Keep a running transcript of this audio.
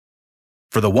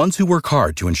For the ones who work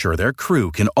hard to ensure their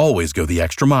crew can always go the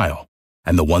extra mile,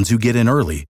 and the ones who get in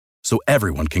early so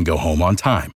everyone can go home on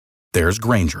time, there's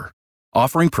Grainger,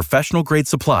 offering professional-grade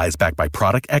supplies backed by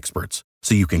product experts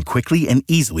so you can quickly and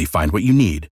easily find what you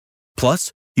need.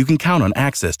 Plus, you can count on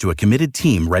access to a committed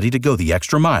team ready to go the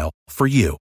extra mile for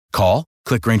you. Call,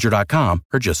 click Grainger.com,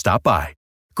 or just stop by.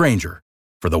 Grainger,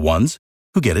 for the ones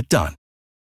who get it done.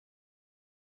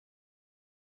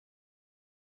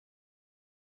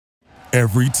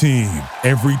 Every team,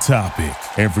 every topic,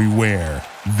 everywhere.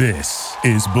 This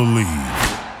is Believe.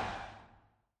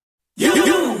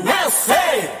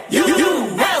 USA!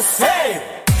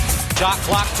 USA! Shot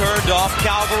clock turned off.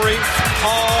 Calvary.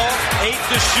 Hall. 8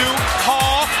 to shoot.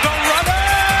 Hall. The runner!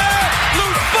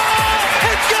 Loose ball!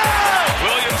 And goal!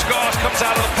 Williams Goss comes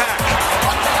out of the pack.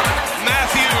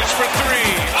 Matthews for 3.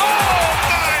 Oh,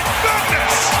 my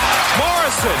goodness!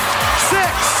 Morrison.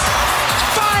 6.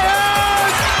 Fires!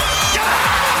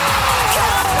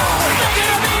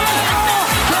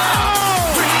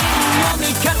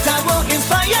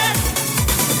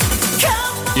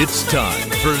 It's time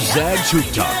for Zag's Hoop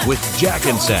Talk with Jack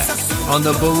and Zag on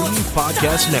the Believe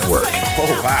Podcast Network.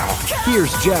 Oh, wow.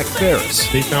 Here's Jack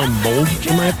Ferris. They found mold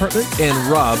in my apartment? And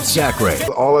Rob Zachary.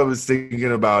 All I was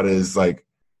thinking about is, like,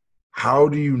 how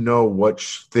do you know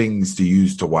which things to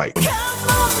use to wipe? Come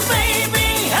on,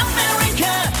 baby,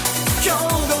 America.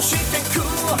 Go chic and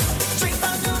cool. Straight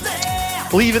from New Day.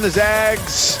 Believe in the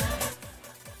Zags.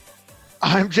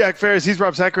 I'm Jack Ferris. He's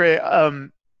Rob Zachary.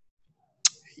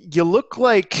 You look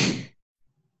like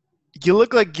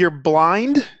you're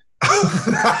blind,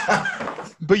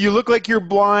 but you look like you're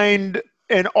blind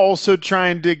and also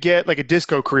trying to get like a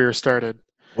disco career started.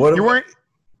 You're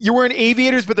wearing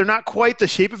aviators, but they're not quite the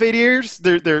shape of aviators.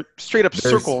 They're straight up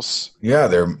circles. Yeah,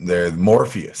 they're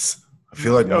Morpheus. I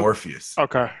feel like Morpheus.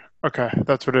 Okay,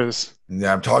 that's what it is.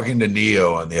 Yeah, I'm talking to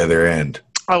Neo on the other end.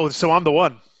 Oh, so I'm the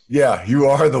one. Yeah, you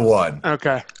are the one.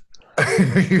 Okay.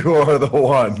 You are the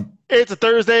one. It's a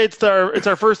Thursday. It's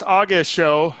our first August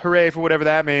show. Hooray for whatever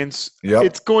that means. Yep.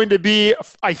 It's going to be,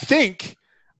 I think,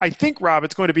 Rob,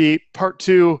 it's going to be part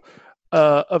 2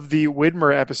 of the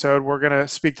Widmer episode. We're going to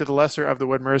speak to the lesser of the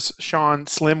Widmers, Sean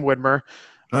Slim Widmer,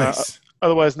 Nice.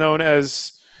 otherwise known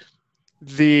as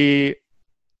the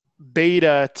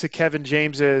beta to Kevin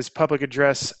James's public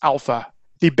address alpha.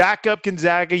 The backup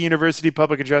Gonzaga University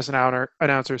public address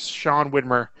announcer, Sean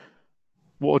Widmer.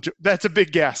 Well, that's a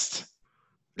big guest.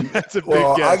 That's a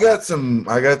big guess. I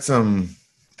got some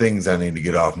things I need to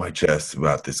get off my chest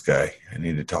about this guy. I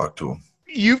need to talk to him.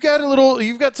 You've got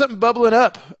something bubbling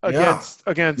up against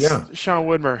Sean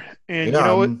Widmer, and you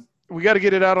know what? We got to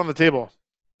get it out on the table.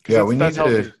 Yeah,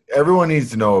 everyone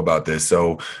needs to know about this.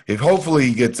 So if hopefully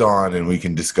he gets on and we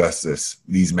can discuss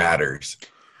these matters.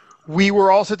 We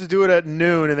were all set to do it at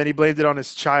noon, and then he blamed it on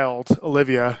his child,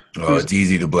 Olivia. Oh, it's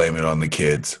easy to blame it on the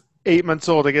kids. 8 months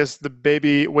old. I guess the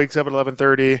baby wakes up at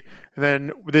 11:30, and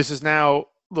then this is now a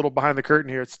little behind the curtain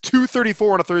here. It's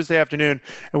 2:34 on a Thursday afternoon,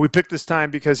 and we picked this time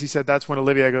because he said that's when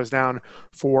Olivia goes down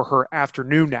for her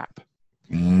afternoon nap.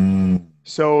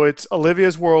 So it's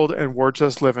Olivia's world, and we're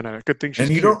just living in it. Good thing she's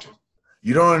cute.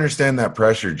 You don't understand that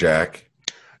pressure, Jack.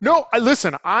 No, There's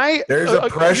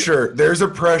a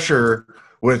pressure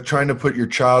with trying to put your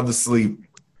child to sleep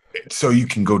so you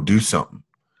can go do something.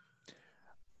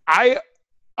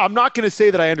 I'm not going to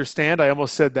say that I understand. I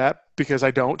almost said that because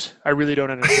I don't. I really don't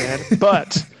understand.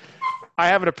 But I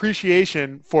have an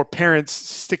appreciation for parents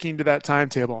sticking to that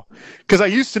timetable because I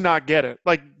used to not get it.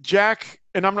 Like Jack,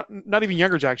 and I'm not even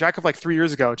younger Jack of like 3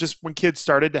 years ago, just when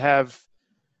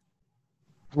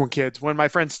my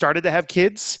friends started to have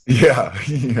kids. Yeah.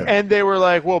 And they were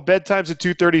like, well, bedtime's at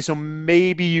 2:30, so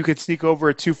maybe you could sneak over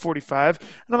at 2:45.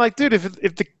 And I'm like, dude,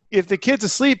 if the kid's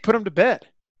asleep, put him to bed.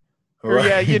 Right.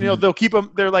 Or, yeah, they'll keep them.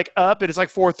 They're like up, and it's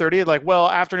like 4:30. Like, well,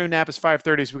 afternoon nap is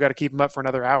 5:30, so we got to keep them up for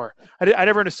another hour. I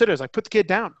never understood it. I was like, put the kid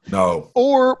down. No.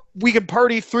 Or we can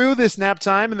party through this nap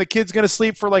time, and the kid's gonna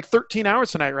sleep for like 13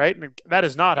 hours tonight, right? And that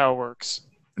is not how it works.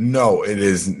 No, it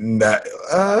is not.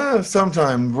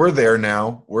 Sometimes we're there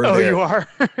now. We're there. You are.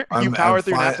 You power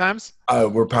through nap times.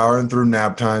 We're powering through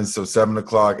nap times. So 7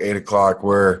 o'clock, 8 o'clock,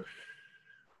 we're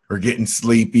getting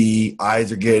sleepy.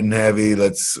 Eyes are getting heavy.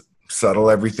 Let's settle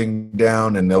everything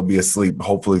down, and they'll be asleep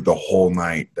hopefully the whole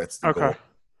night. That's the goal.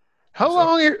 How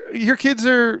long your kids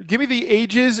are? Give me the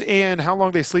ages and how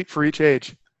long they sleep for each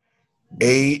age.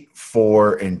 8,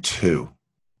 4, and 2.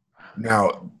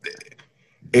 Now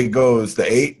it goes. The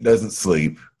 8 doesn't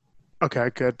sleep. Okay,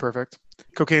 good, perfect.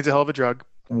 Cocaine's a hell of a drug.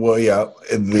 Well, yeah.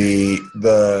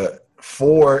 The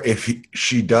 4, if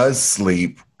she does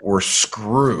sleep, we're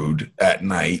screwed at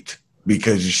night.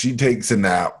 because if she takes a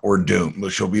nap, we're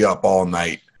doomed. She'll be up all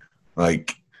night,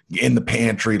 like in the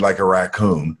pantry like a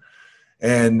raccoon.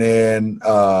 And then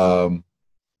the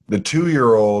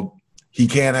 2-year-old, he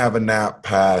can't have a nap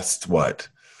past what?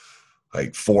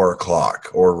 Like 4 o'clock,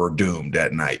 or we're doomed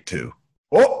at night too.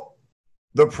 Oh,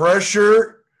 the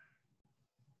pressure.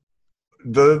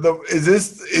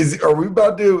 Are we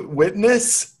about to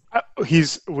witness?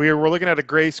 We're looking at a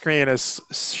gray screen as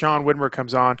Sean Widmer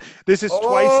comes on. This is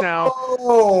twice now.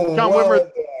 Sean Widmer,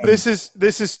 this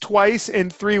is twice in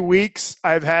 3 weeks.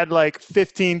 I've had like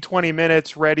 15, 20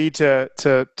 minutes ready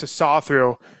to saw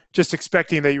through, just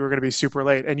expecting that you were going to be super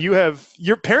late. And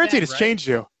your parenting has changed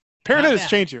you. Parenthood has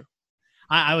changed you.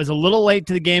 I was a little late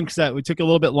to the game because we took a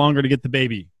little bit longer to get the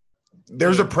baby.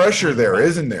 There's a pressure there,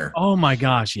 isn't there? Oh my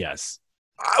gosh, yes.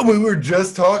 We were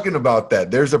just talking about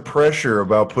that. There's a pressure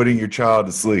about putting your child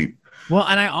to sleep. Well,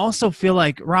 and I also feel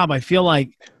like, Rob,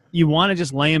 you want to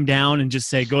just lay him down and just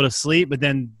say, go to sleep. But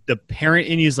then the parent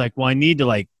in you is like, well,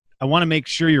 I want to make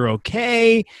sure you're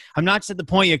okay. I'm not just at the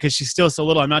point yet because she's still so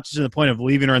little. I'm not just at the point of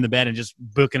leaving her in the bed and just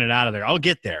booking it out of there. I'll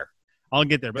get there. But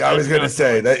yeah, I was going to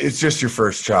say that it's just your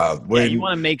first child. You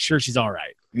want to make sure she's all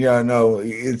right. Yeah, no,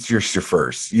 it's just your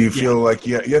first. You feel like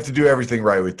you have to do everything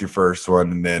right with your first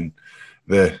one, and then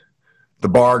the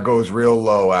bar goes real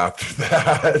low after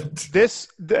that. It's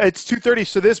 2:30,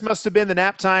 so this must have been the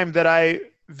nap time that I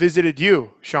visited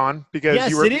you, Sean, because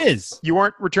it is. You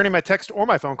weren't returning my text or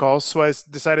my phone calls, so I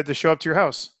decided to show up to your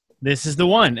house. This is the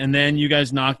one. And then you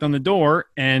guys knocked on the door,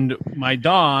 and my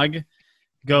dog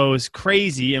goes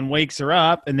crazy and wakes her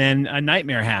up, and then a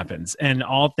nightmare happens. And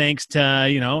all thanks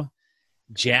to,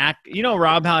 Jack.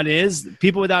 Rob, how it is.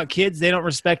 People without kids, they don't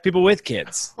respect people with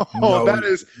kids.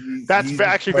 That's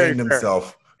actually very fair.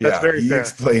 Yeah, he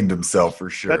explained himself for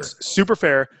sure. That's super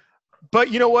fair. But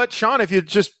you know what, Sean, if you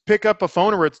just pick up a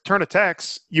phone or return a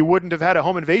text, you wouldn't have had a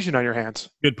home invasion on your hands.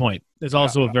 Good point. It's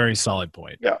also a very solid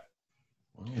point. Yeah.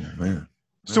 Oh, man.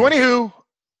 So anywho,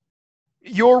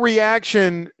 your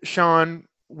reaction, Sean,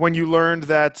 when you learned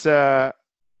that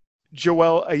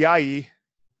Joel Ayayi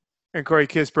and Corey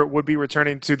Kispert would be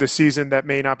returning to the season that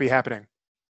may not be happening.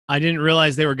 I didn't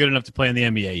realize they were good enough to play in the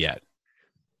NBA yet.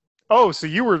 Oh, so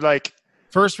you were like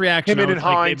first reaction. They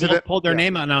both pulled their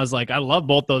name out, and I was like, I love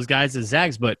both those guys as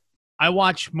Zags, but I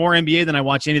watch more NBA than I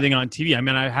watch anything on TV. I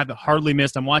mean, I have hardly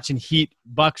missed. I'm watching Heat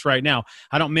Bucks right now.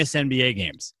 I don't miss NBA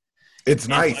games. It's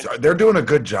nice. They're doing a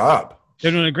good job.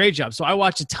 They're doing a great job. So I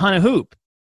watched a ton of hoop,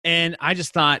 and I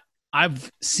just thought,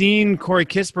 I've seen Corey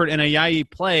Kispert and Ayayi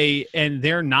play, and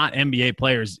they're not NBA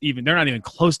players. They're not even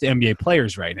close to NBA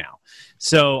players right now.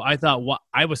 So I thought,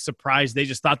 I was surprised they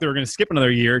just thought they were going to skip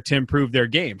another year to improve their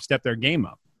game, step their game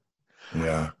up.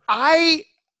 Yeah, I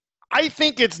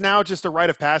think it's now just a rite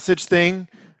of passage thing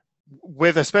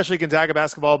with especially Gonzaga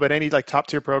basketball, but any like top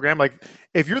tier program. Like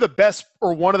if you're the best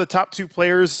or one of the top 2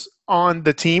 players on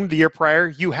the team the year prior,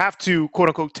 you have to quote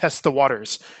unquote test the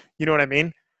waters. You know what I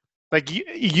mean? Like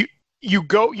you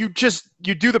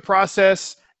do the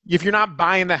process. If you're not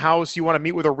buying the house, you want to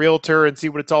meet with a realtor and see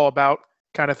what it's all about,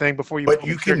 kind of thing before you. But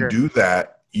you can do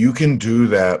that. You can do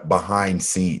that behind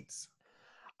scenes.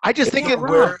 I just think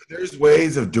there's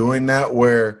ways of doing that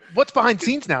where. What's behind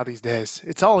scenes now these days?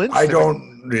 It's all instant.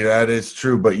 That is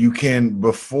true, but you can,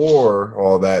 before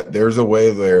all that, there's a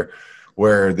way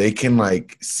where they can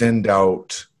like send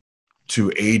out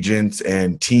to agents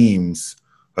and teams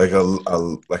like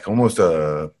almost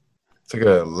a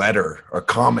letter, a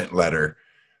comment letter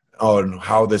on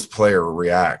how this player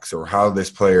reacts or how this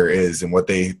player is and what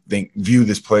they view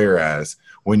this player as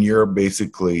when you're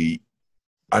basically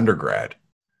undergrad.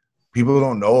 People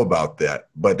don't know about that,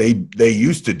 but they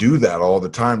used to do that all the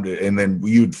time, and then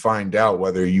you'd find out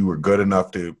whether you were good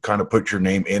enough to kind of put your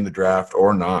name in the draft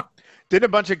or not. Didn't a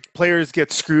bunch of players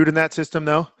get screwed in that system,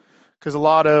 though? Because a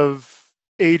lot of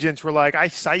agents were like, I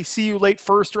see you late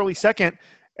first, early second,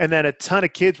 and then a ton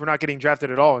of kids were not getting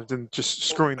drafted at all and just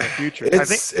screwing their future.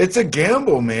 It's a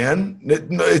gamble, man.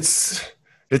 It's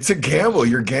a gamble.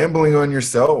 You're gambling on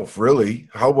yourself, really.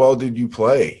 How well did you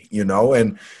play,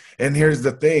 And here's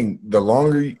the thing. The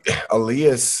longer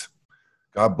Elias,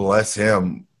 God bless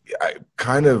him, I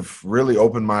kind of really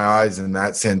opened my eyes in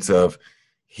that sense of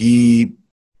he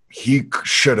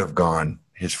should have gone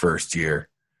his first year.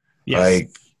 Yes.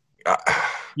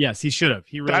 Yes, he should have.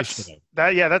 He really should have.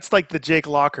 That's like the Jake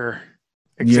Locker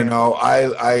example.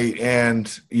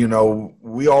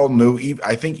 We all knew.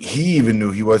 I think he even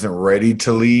knew he wasn't ready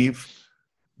to leave.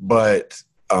 But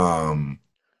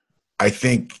I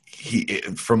think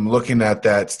from looking at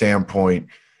that standpoint,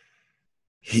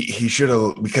 he should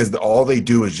have, because all they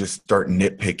do is just start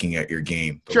nitpicking at your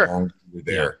game the longer you're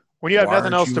there. When you have why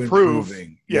nothing aren't else you to prove.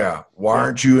 improving? Yeah. Why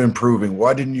aren't you improving?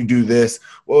 Why didn't you do this?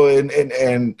 Well,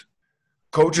 and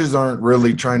coaches aren't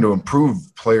really trying to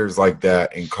improve players like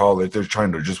that in college. They're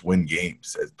trying to just win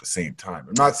games at the same time.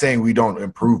 I'm not saying we don't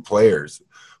improve players,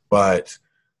 but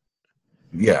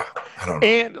yeah, I don't know.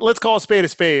 And let's call a spade a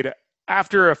spade.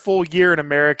 After a full year in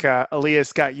America,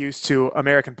 Elias got used to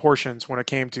American portions when it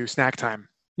came to snack time.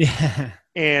 Yeah.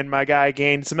 And my guy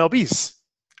gained some LBs.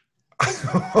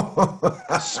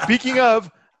 Speaking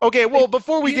of, okay, well,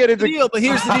 before we get into the deal, but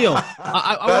here's the deal.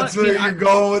 That's where you're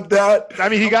going with that. I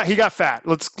mean, he got fat.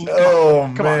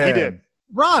 Come on, he did.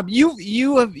 Rob,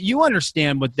 you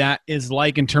understand what that is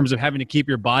like in terms of having to keep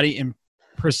your body in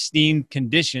pristine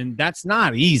condition. That's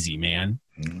not easy, man.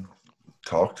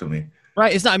 Talk to me.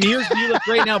 Right? It's not. I mean, you look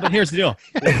great now, but here's the deal: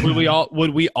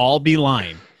 would we all be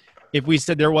lying if we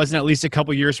said there wasn't at least a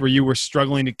couple years where you were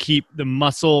struggling to keep the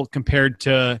muscle compared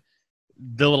to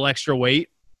the little extra weight?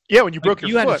 Yeah, when you broke your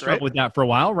foot, you had to struggle with that for a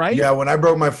while, right? Yeah, when I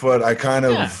broke my foot, I kind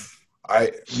of,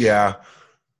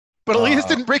 But Elias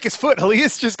didn't break his foot.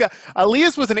 Elias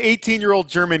was an 18-year-old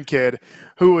German kid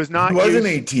who was not. He wasn't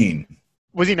 18.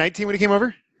 Was he 19 when he came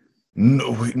over?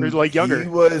 No, he was like younger. He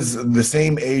was the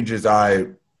same age as I.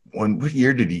 What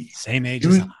year did he? Same age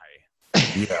as I.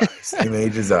 Yeah, same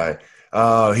age as I.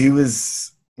 He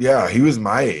was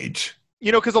my age.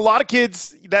 You know, because a lot of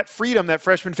kids, that freedom, that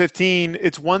freshman 15,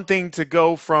 it's one thing to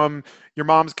go from your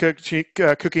mom's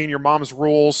cooking your mom's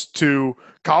rules to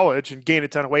college and gain a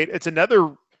ton of weight. It's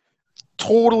another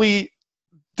totally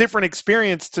different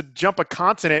experience to jump a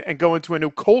continent and go into a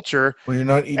new culture. Well, you're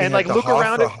not eating and like look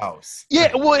around the house.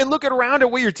 Yeah, well, and look around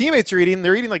at what your teammates are eating.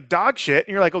 They're eating like dog shit,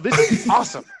 and you're like, "Oh, this is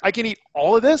awesome! I can eat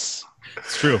all of this."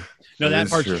 It's true. No, that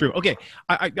part's true. Okay,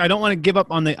 I don't want to give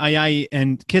up on the Ayayi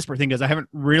and Kispert thing because I haven't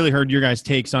really heard your guys'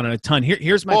 takes on it a ton.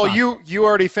 Here's my. Well, thought. you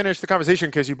already finished the conversation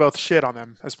because you both shit on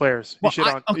them as players. But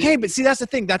see, that's the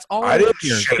thing. That's all I didn't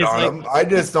shit on them. I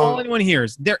just don't. All anyone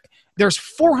hears there's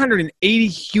 480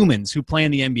 humans who play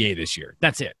in the NBA this year.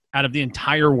 That's it. Out of the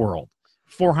entire world,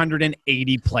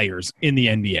 480 players in the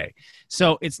NBA.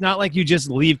 So it's not like you just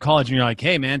leave college and you're like,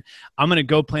 hey, man, I'm going to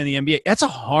go play in the NBA. That's a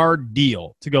hard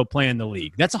deal to go play in the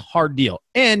league. That's a hard deal.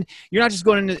 And you're not just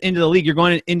going into the league. You're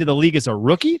going into the league as a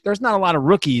rookie. There's not a lot of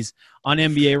rookies on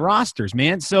NBA rosters,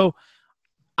 man. So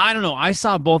I don't know. I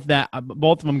saw both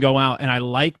of them go out, and I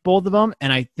like both of them,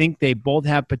 and I think they both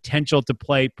have potential to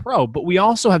play pro. But we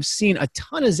also have seen a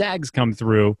ton of Zags come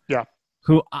through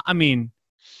who, I mean,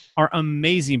 are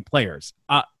amazing players.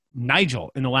 Nigel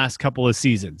in the last couple of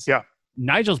seasons. Yeah.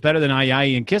 Nigel's better than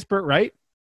Ayayi and Kispert, right?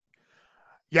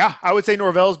 Yeah, I would say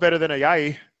Norvell's better than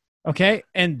Ayayi. Okay,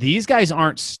 and these guys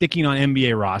aren't sticking on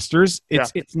NBA rosters.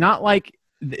 It's not like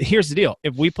 – here's the deal.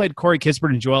 If we played Corey Kispert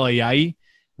and Joel Ayayi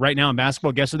right now in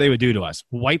basketball, guess what they would do to us?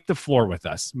 Wipe the floor with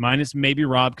us, minus maybe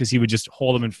Rob because he would just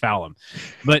hold them and foul them.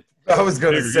 But I was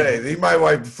going to say, he might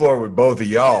wipe the floor with both of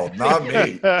y'all, not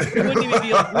me.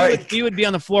 We would be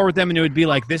on the floor with them, and it would be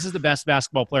like, this is the best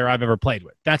basketball player I've ever played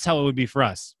with. That's how it would be for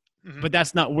us. Mm-hmm. But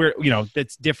that's not where,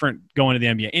 that's different going to the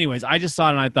NBA. Anyways, I just saw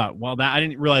it and I thought, well, I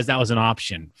didn't realize that was an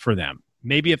option for them.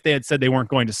 Maybe if they had said they weren't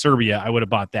going to Serbia, I would have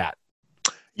bought that.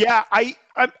 Yeah, I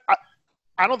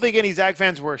don't think any Zag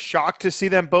fans were shocked to see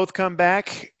them both come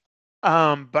back.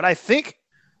 But I think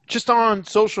just on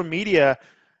social media,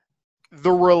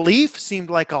 the relief seemed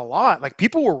like a lot. Like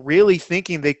people were really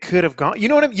thinking they could have gone. You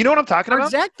know what I'm talking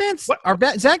about? Are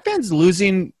Zag fans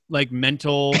losing like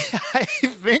mental? I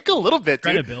think a little bit,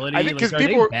 dude. Credibility. I think because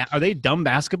are they dumb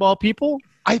basketball people?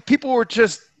 People were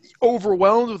just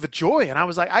overwhelmed with the joy, and I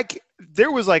was like,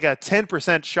 there was like a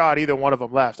 10% shot either one of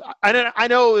them left. I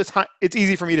know it's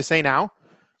easy for me to say now,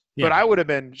 but I would have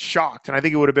been shocked, and I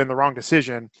think it would have been the wrong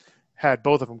decision had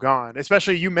both of them gone.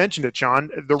 Especially you mentioned it, Sean.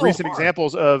 The recent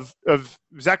examples of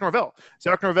Zach Norvell.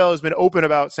 Zach Norvell has been open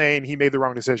about saying he made the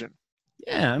wrong decision.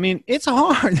 Yeah, I mean, it's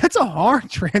hard. That's a hard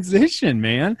transition,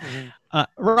 man. Mm-hmm.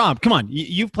 Rob, come on.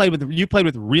 You played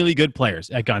with really good players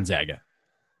at Gonzaga.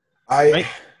 I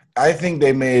think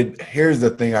they made – here's the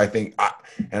thing I think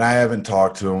and I haven't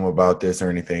talked to them about this or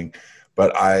anything,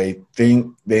 but I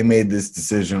think they made this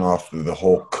decision off of the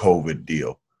whole COVID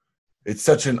deal. It's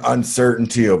such an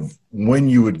uncertainty of when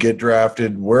you would get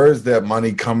drafted. Where is that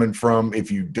money coming from? If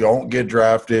you don't get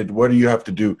drafted, what do you have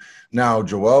to do? Now,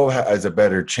 Joel has a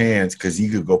better chance because he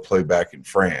could go play back in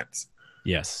France.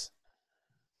 Yes.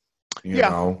 You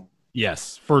know?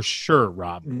 Yes, for sure,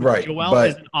 Rob. Right. Joel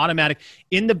is an automatic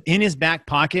in his back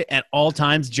pocket at all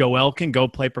times. Joel can go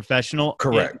play professional.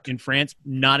 Correct. In France,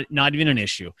 not even an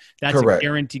issue. That's correct.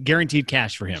 A guaranteed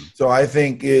cash for him. So I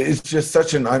think it's just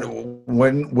such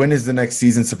when is the next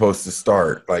season supposed to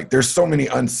start? Like there's so many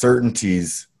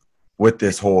uncertainties with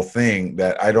this whole thing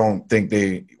that I don't think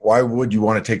why would you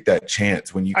want to take that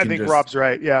chance when you can I think Rob's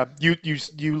right. Yeah.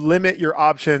 You limit your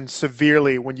options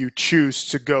severely when you choose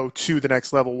to go to the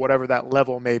next level, whatever that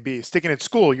level may be. Sticking at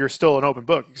school, you're still an open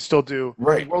book. You can still do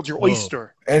right. The world's your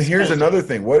oyster. And here's another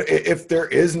thing. What if there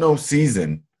is no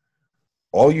season?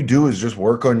 All you do is just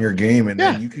work on your game, and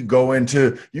then you can go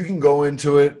into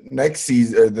it next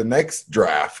season, the next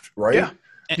draft, right? Yeah.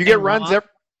 You get runs.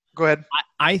 Go ahead.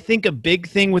 I think a big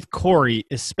thing with Corey,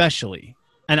 especially,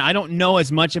 and I don't know as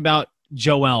much about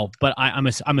Joel, but I'm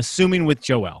assuming with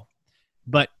Joel,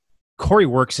 but Corey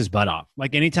works his butt off.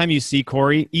 Like anytime you see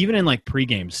Corey, even in like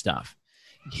pregame stuff,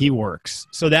 he works.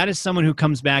 So that is someone who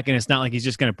comes back, and it's not like he's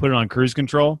just going to put it on cruise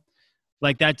control.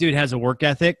 Like that dude has a work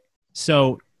ethic.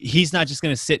 So he's not just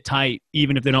going to sit tight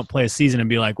even if they don't play a season and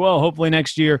be like, well, hopefully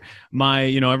next year my,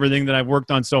 everything that I've worked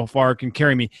on so far can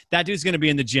carry me. That dude's going to be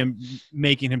in the gym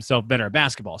making himself better at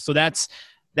basketball. So that's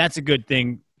a good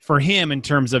thing for him in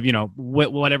terms of,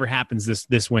 whatever happens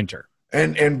this winter.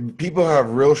 And people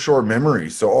have real short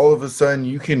memories. So all of a sudden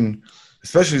you can,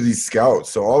 especially these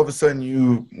scouts. So all of a sudden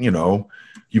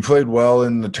you played well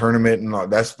in the tournament,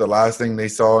 and that's the last thing they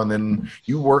saw. And then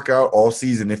you work out all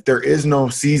season. If there is no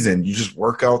season, you just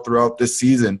work out throughout this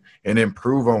season and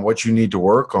improve on what you need to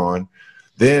work on.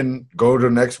 Then go to the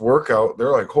next workout.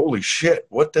 They're like, holy shit,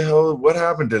 what the hell? What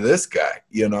happened to this guy?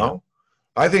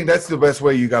 I think that's the best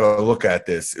way you got to look at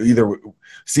this, either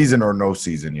season or no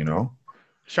season,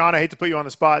 Sean, I hate to put you on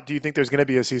the spot. Do you think there's going to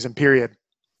be a season, period?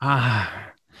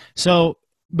 So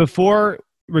before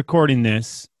recording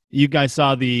this, you guys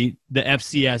saw the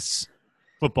FCS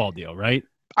football deal, right?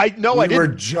 I didn't. We were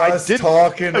just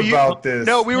talking about this.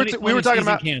 No, we were talking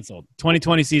about canceled.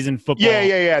 2020 season football.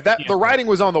 Yeah. The writing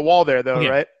was on the wall there, though,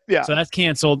 right? Yeah. So that's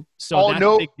canceled. So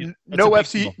no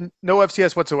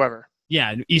FCS whatsoever.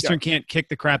 Yeah, Eastern can't kick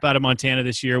the crap out of Montana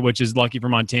this year, which is lucky for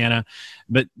Montana.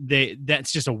 But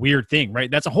that's just a weird thing, right?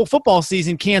 That's a whole football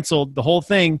season canceled, the whole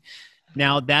thing.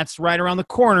 Now, that's right around the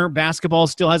corner. Basketball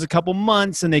still has a couple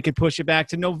months, and they could push it back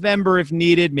to November if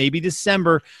needed, maybe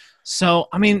December. So,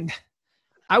 I mean,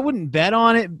 I wouldn't bet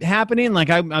on it happening. Like,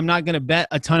 I'm not going to bet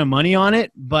a ton of money on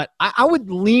it, but I would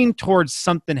lean towards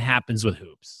something happens with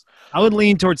hoops. I would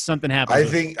lean towards something happens.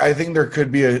 I think there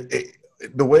could be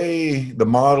the way the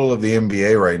model of the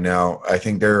NBA right now. I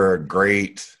think they're a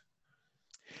great.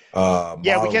 We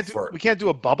can't do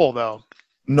a bubble though.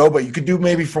 No, but you could do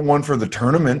maybe for the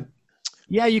tournament.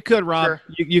 Yeah, you could, Rob. Sure.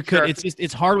 You could. Sure.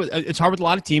 It's hard with a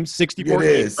lot of teams. 64 it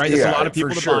games, is. right? Yeah, There's a lot of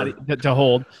people to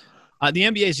hold. The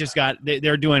NBA's just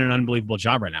they're doing an unbelievable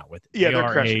job right now with it. Yeah, they're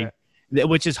crushing it.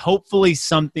 Which is hopefully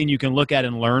something you can look at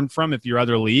and learn from if you're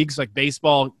other leagues. Like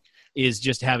baseball is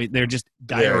they're just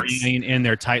diarrheaing in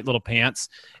their tight little pants,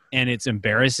 and it's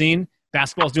embarrassing.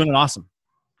 Basketball's doing it awesome.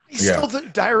 Still, the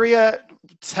diarrhea,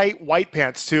 tight white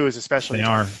pants too is especially. They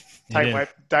are. Tight white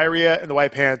diarrhea in the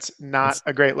white pants, not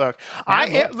a great look.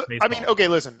 Okay,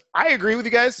 listen. I agree with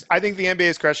you guys. I think the NBA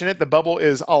is crushing it. The bubble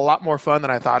is a lot more fun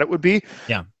than I thought it would be.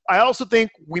 Yeah. I also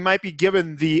think we might be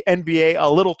giving the NBA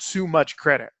a little too much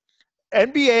credit.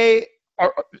 NBA,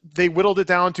 they whittled it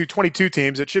down to 22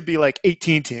 teams. It should be like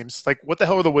 18 teams. Like, what the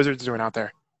hell are the Wizards doing out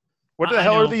there? What the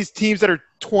hell are these teams that are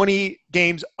 20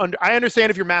 games under? I understand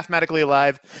if you're mathematically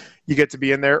alive, you get to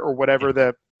be in there or whatever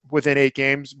the within 8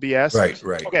 games BS.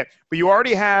 Right. Okay, but you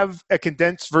already have a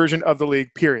condensed version of the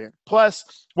league, period.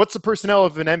 Plus, what's the personnel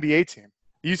of an NBA team?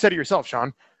 You said it yourself,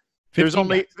 Sean. There's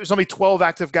only 12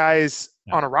 active guys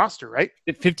on a roster, right?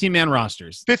 15-man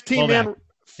rosters. 15.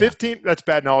 That's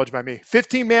bad knowledge by me.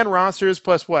 15-man rosters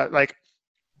plus what? Like,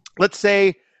 let's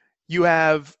say you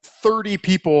have 30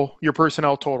 people, your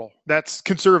personnel total. That's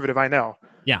conservative, I know.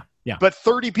 Yeah. But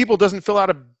 30 people doesn't fill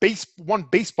out one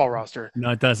baseball roster.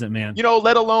 No, it doesn't, man.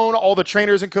 Let alone all the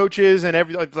trainers and coaches and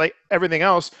everything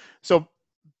else. So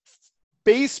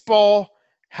baseball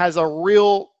has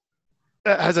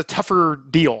a tougher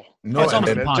deal. No,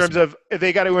 in terms of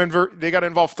they got to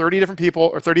involve 30 different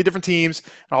people or 30 different teams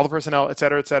and all the personnel, et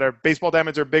cetera, et cetera. Baseball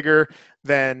diamonds are bigger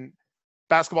than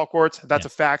basketball courts. That's a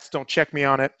fact. Don't check me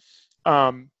on it.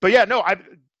 But yeah, no,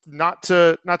 not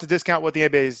to discount what the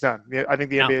NBA has done. I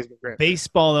think the NBA has been great.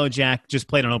 Baseball, though, Jack, just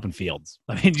played on open fields.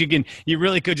 I mean, you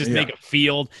really could just make a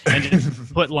field and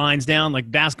just put lines down. Like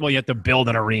basketball, you have to build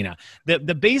an arena.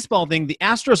 The baseball thing, the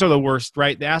Astros are the worst,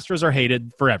 right? The Astros are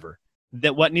hated forever.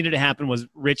 That what needed to happen was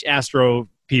rich Astro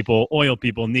people, oil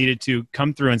people, needed to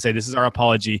come through and say, this is our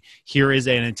apology. Here is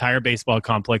an entire baseball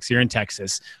complex here in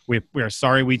Texas. We are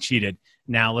sorry we cheated.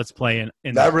 Now let's play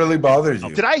in That really bothers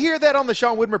you. Did I hear that on the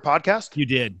Sean Whitmer podcast? You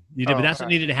did, Oh, but that's what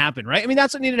okay. needed to happen, right? I mean,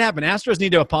 that's what needed to happen. Astros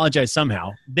need to apologize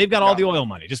somehow. They've got all the oil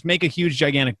money. Just make a huge,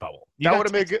 gigantic bubble. That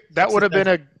would have been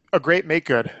a great make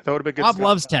good. That would have been good. Rob stuff.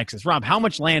 loves Texas. Rob, how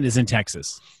much land is in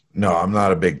Texas? No, I'm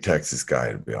not a big Texas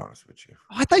guy, to be honest with you.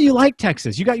 Oh, I thought you liked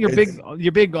Texas. You got your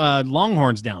big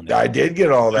Longhorns down there. I did get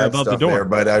all They're that above the stuff door. there,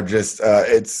 but I'm just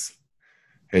it's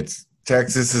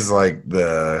Texas is like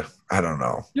I don't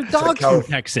know. Your It's like dog's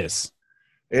from Texas.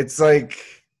 It's like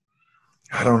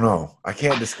I don't know. I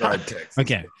can't describe Texas.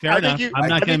 Okay, fair I enough. think I'm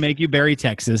not going to make you bury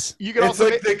Texas. You can It's also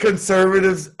like the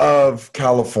conservatives of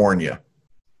California.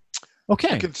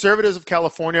 Okay. conservatives of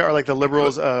California are like the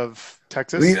liberals of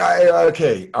Texas.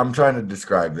 I'm trying to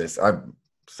describe this. I'm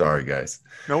sorry, guys.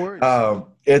 No worries.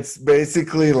 It's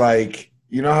basically like,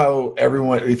 you know how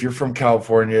everyone, if you're from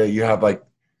California, you have like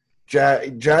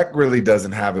Jack really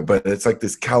doesn't have it, but it's like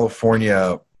this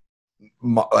California,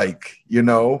 like,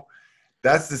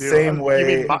 that's the same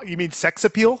way. You mean sex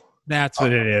appeal? That's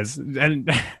what it is. And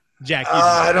Jack,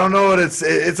 I don't know what it's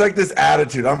like this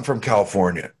attitude. I'm from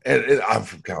California. I'm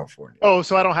from California. Oh,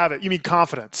 so I don't have it. You mean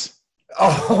confidence?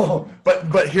 Oh,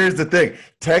 but here's the thing.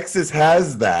 Texas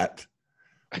has that,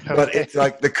 but Okay. it's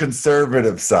like the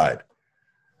conservative side.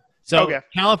 so okay.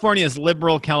 California is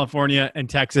liberal California, and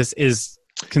Texas is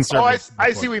Oh, conservative.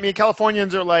 I see what you mean.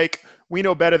 Californians are like, we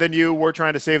know better than you. We're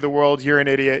trying to save the world. You're an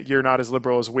idiot. You're not as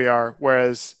liberal as we are.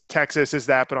 Whereas Texas is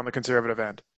that, but on the conservative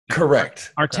end.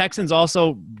 Correct. Are Texans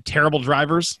also terrible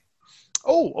drivers?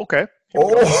 Oh, okay.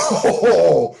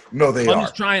 Oh, no, they I'm are.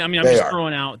 just trying. I mean, I'm They just are.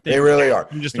 throwing out. They really are.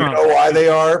 I'm just You throwing. know why they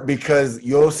are? Because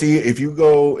you'll see, if you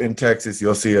go in Texas,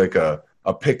 you'll see like a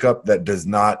pickup that does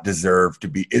not deserve to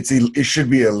be. It should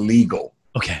be illegal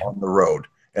Okay. on the road,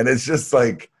 and it's just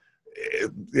like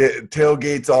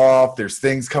tailgates off. There's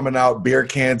things coming out, beer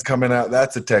cans coming out.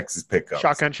 That's a Texas pickup.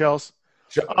 Shotgun shells.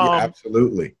 Yeah,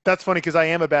 absolutely. That's funny because I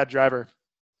am a bad driver.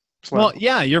 Slim. Well,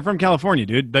 yeah, you're from California,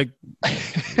 dude. Like,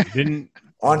 didn't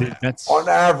that's On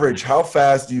average, how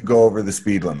fast do you go over the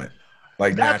speed limit?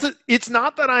 Like it's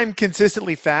not that I'm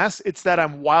consistently fast. It's that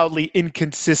I'm wildly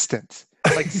inconsistent.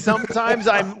 Like sometimes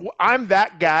I'm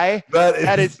that guy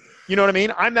that is, you know what I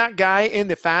mean? I'm that guy in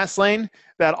the fast lane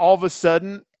that all of a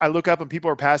sudden I look up and people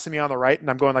are passing me on the right and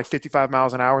I'm going like 55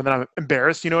 miles an hour and then I'm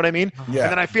embarrassed. You know what I mean? Yeah.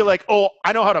 And then I feel like, oh,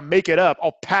 I know how to make it up.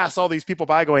 I'll pass all these people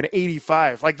by going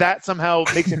 85. Like that somehow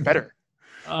makes it better.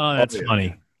 Oh, that's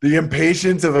funny. the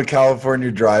impatience of a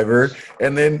California driver,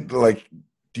 and then like,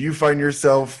 do you find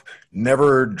yourself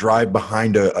never drive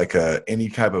behind any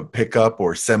type of pickup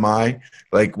or semi?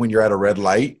 Like when you're at a red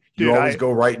light, you Dude, always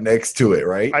go right next to it,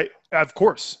 right? Of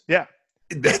course, yeah.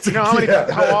 That's, You know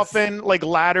how often like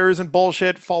ladders and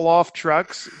bullshit fall off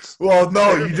trucks? Well,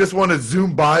 no, you just want to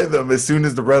zoom by them as soon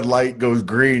as the red light goes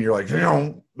green. You're like,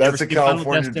 that's a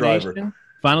California driver.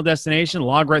 Final Destination,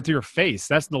 log right through your face.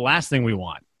 That's the last thing we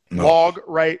want. No. Log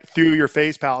right through your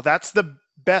face, pal. That's the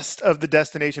best of the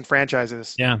Destination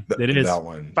franchises. Yeah, it is. That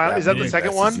one. Is that the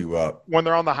second one? You up. When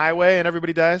they're on the highway and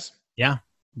everybody dies? Yeah,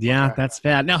 that's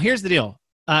bad. Now, here's the deal.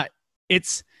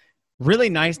 It's really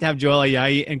nice to have Joel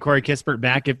Ayayi and Corey Kispert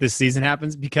back if this season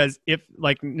happens, because if,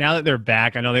 like, now that they're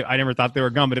back, I know I never thought they were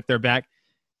gone, but if they're back,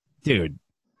 dude,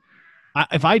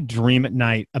 if I dream at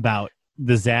night about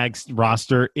the Zags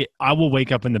roster, I will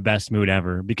wake up in the best mood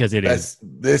ever, because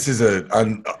This is a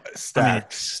stacked. I mean,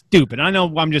 it's stupid. I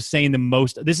know I'm just saying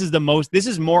this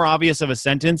is more obvious of a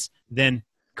sentence than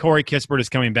Corey Kispert is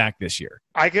coming back this year.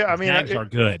 Zags are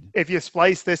good. If you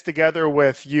splice this together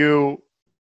with you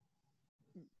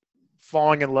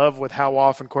falling in love with how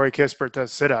often Corey Kispert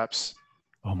does sit-ups.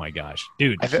 Oh my gosh,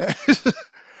 dude.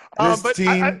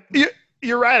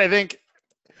 You're right. I think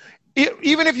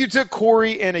even if you took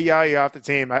Corey and Ayayi off the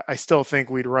team, I still think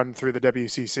we'd run through the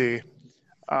WCC,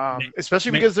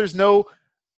 especially because there's no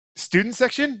student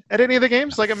section at any of the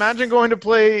games. Like, imagine going to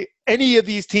play any of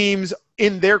these teams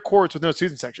in their courts with no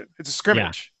student section. It's a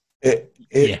scrimmage.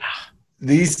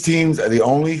 These teams, the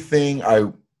only thing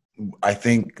I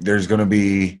think there's going to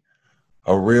be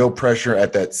a real pressure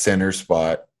at that center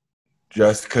spot,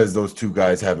 just because those two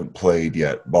guys haven't played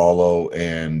yet, Ballo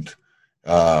and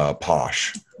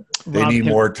Posh. They need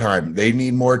more time. They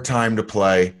need more time to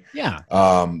play. Yeah.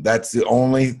 That's the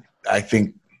only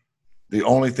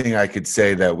thing I could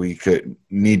say that we could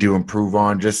need to improve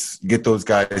on. Just get those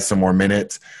guys some more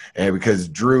minutes, and because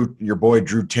your boy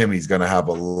Drew Timmy's going to have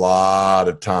a lot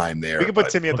of time there. We can put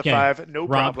Timmy at the 5. No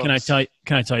Rob, problem.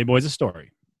 can I tell you boys a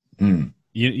story?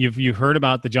 You've heard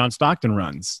about the John Stockton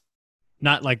runs.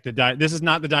 Not like this is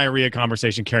not the diarrhea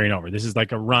conversation carrying over. This is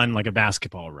like a run, like a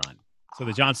basketball run. So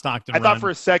the John Stockton I run. thought for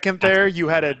a second there you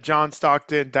had a John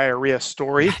Stockton diarrhea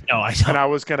story, No, I and don't. I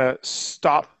was gonna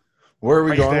stop. Where are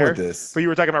we Right going there. with this? But you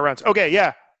were talking about runs. Okay,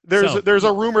 yeah. There's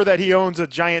a rumor that he owns a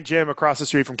giant gym across the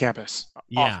street from campus.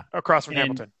 Yeah. across from And-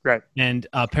 Hamilton. Right. And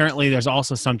apparently there's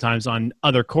also sometimes on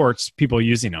other courts people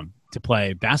using them to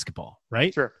play basketball,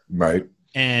 right? Sure. Right.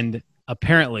 And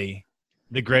apparently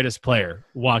the greatest player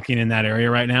walking in that area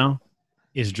right now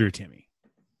is Drew Timme.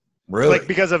 Really? Like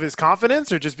because of his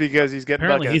confidence, or just because he's getting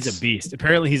Apparently buckets? he's a beast.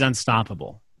 Apparently he's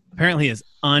unstoppable. Apparently he is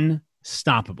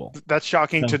unstoppable. That's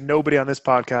shocking So- to nobody on this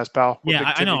podcast, pal. We're Yeah,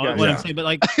 big I know Timmy guys. what Yeah. I'm saying, but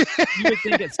like you would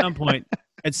think at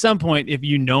some point, if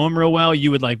you know him real well,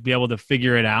 you would like be able to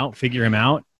figure him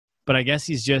out. But I guess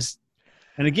he's just,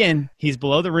 and again, he's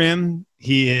below the rim.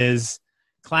 He is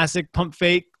classic pump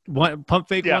fake Yeah.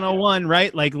 101,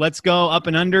 right? Like let's go up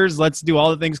and unders. Let's do all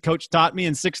the things coach taught me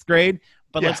in 6th grade,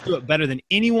 but Yeah. let's do it better than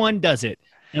anyone does it.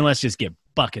 And let's just get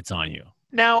buckets on you.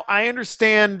 Now I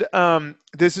understand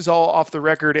this is all off the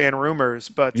record and rumors,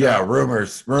 but Yeah,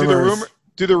 rumors.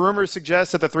 do the rumors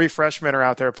suggest that the 3 freshmen are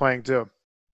out there playing too?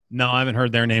 No, I haven't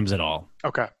heard their names at all.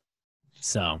 Okay.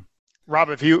 So Rob,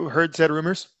 have you heard said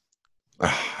rumors?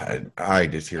 I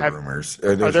just hear Have- rumors.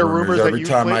 There's are there rumors that every you've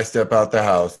time I played? step out the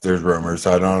house? There's rumors.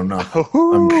 I don't know.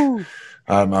 Ooh.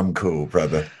 I'm cool,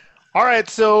 brother. All right,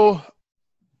 so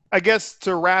I guess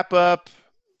to wrap up,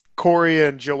 Corey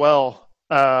and Joel,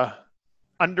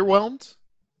 underwhelmed?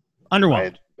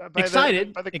 underwhelmed. By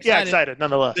Excited. Yeah, excited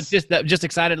nonetheless. But just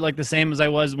excited like the same as I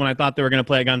was when I thought they were going to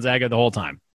play at Gonzaga the whole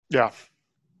time. Yeah.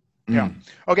 Yeah. Mm.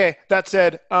 Okay, that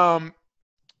said,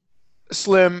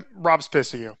 Slim, Rob's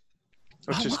pissed at you.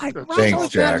 Let's just, Thanks,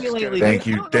 Jack. Thank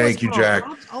you, Jack. Thank you, Jack.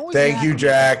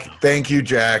 Thank you,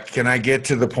 Jack. Can I get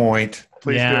to the point?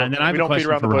 please yeah, do. and then I have We a don't beat question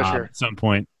around for the bush Rob here. at some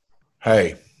point.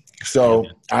 Hey, so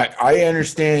I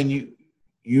understand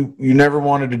you never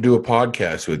wanted to do a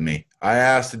podcast with me. I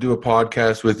asked to do a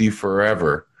podcast with you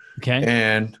forever. Okay.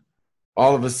 And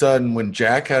all of a sudden, when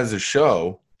Jack has a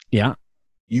show, Yeah.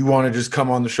 you want to just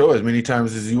come on the show as many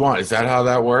times as you want. Is that how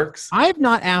that works? I have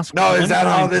not asked. No, is one that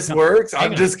how time to this come- works? Hang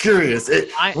I'm on. just curious.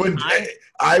 I-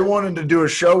 I wanted to do a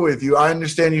show with you. I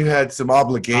understand you had some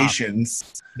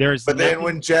obligations, There's but then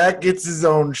when Jack gets his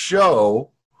own show,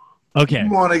 okay.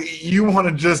 you want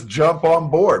to just jump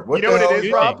on board. What You know the what hell it is,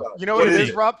 you Rob? talking about? You know what it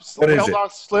is, Rob? What is Hold it? on,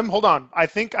 Slim. Hold on. I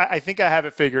think I have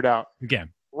it figured out. Okay.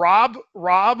 Rob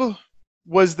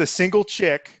was the single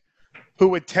chick who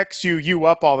would text you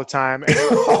up all the time. And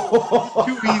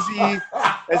too easy.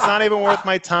 It's not even worth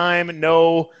my time.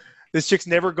 No, this chick's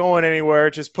never going anywhere.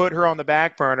 Just put her on the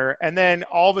back burner. And then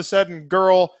all of a sudden,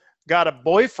 girl got a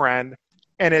boyfriend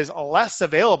and is less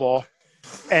available.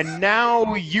 And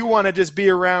now you want to just be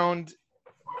around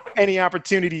any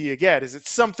opportunity you get. Is it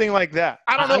something like that?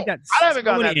 I don't know. I haven't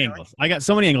got that. angles. I got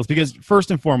so many angles because first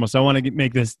and foremost, I want to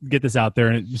get this out there,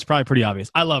 and it's probably pretty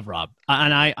obvious. I love Rob,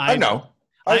 and I know.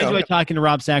 I know. enjoy talking to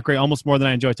Rob Sacre almost more than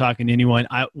I enjoy talking to anyone.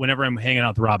 Whenever I'm hanging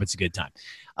out with Rob, it's a good time.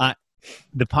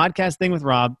 The podcast thing with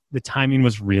Rob, the timing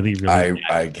was really, really bad.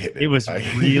 I get it. It was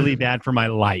really bad for my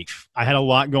life. I had a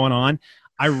lot going on.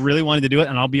 I really wanted to do it,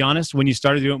 and I'll be honest, when you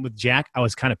started doing it with Jack, I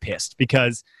was kind of pissed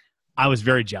because I was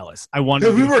very jealous. I wanted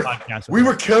Dude, to do a podcast with we him.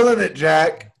 were killing it,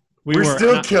 Jack. We're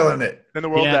still killing it. In the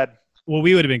world Yeah. dead. Well,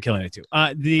 we would have been killing it too.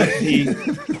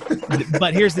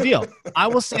 But here's the deal. I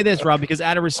will say this, Rob, because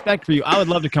out of respect for you, I would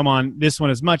love to come on this one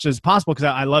as much as possible because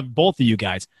I love both of you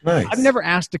guys. Nice. I've never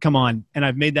asked to come on, and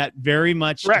I've made that very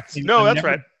much Correct. I'm No, that's never-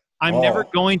 right. I'm Oh. never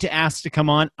going to ask to come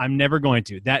on. I'm never going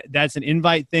to. That's an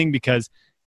invite thing because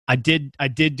I did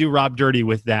do Rob dirty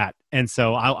with that, and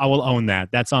so I will own that.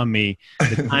 That's on me.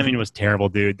 The timing was terrible,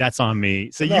 dude. That's on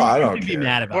me. So No, you I don't can be care.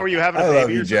 mad about. What were you that. having a I baby?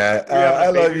 love you, or Jack. something? Were you having a I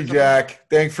baby love or you, something? Jack.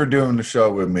 Thanks for doing the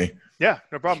show with me. Yeah,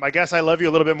 no problem. I guess I love you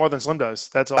a little bit more than Slim does.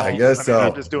 That's all. I guess so.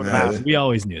 I'm just doing the Yeah. math. We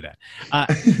always knew that.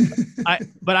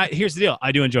 But here's the deal.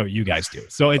 I do enjoy what you guys do.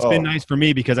 So it's been Oh. nice for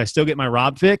me because I still get my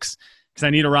Rob fix because I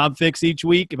need a Rob fix each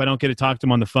week if I don't get to talk to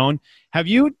him on the phone. Have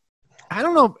you, I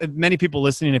don't know if many people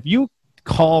listening, if you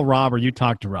call Rob or you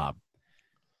talk to Rob,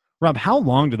 how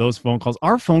long do those phone calls,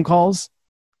 our phone calls,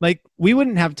 like we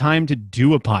wouldn't have time to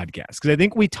do a podcast because I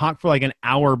think we talk for like an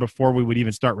hour before we would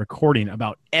even start recording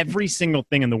about every single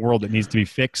thing in the world that needs to be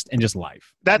fixed and just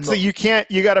life. That's you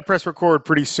got to press record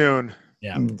pretty soon.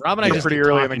 Yeah, Rob and I Yeah, just pretty keep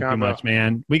early in the talking too convo. much,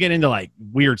 man. We get into like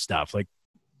weird stuff, like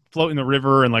floating the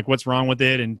river and like what's wrong with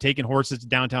it, and taking horses to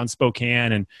downtown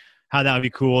Spokane, and how that would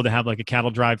be cool to have like a cattle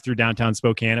drive through downtown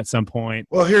Spokane at some point.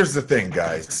 Well, here's the thing,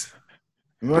 guys.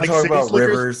 You want Like to talk city about slickers?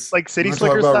 rivers? Like city You wanna talk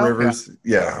slicker about style? rivers?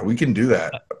 Yeah, we can do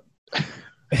that.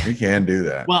 We can do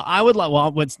that. Well, I would like.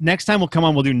 Well, what's next time we'll come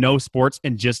on? We'll do no sports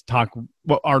and just talk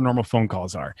what our normal phone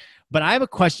calls are. But I have a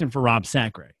question for Rob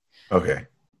Sacre. Okay.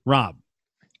 Rob,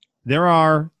 there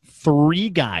are 3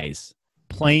 guys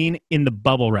playing in the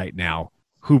bubble right now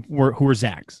who are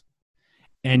Zags,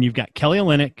 and you've got Kelly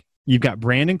Olynyk, you've got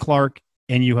Brandon Clark,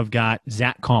 and you have got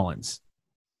Zach Collins.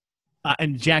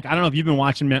 And Jack, I don't know if you've been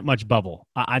watching much bubble.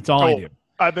 That's all I do.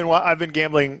 I've been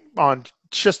gambling on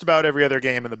just about every other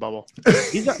game in the bubble.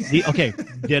 Okay,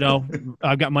 ditto.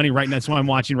 I've got money right now. That's what I'm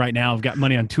watching right now. I've got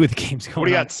money on 2 of the games going on. What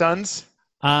do you got, Suns?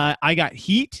 I got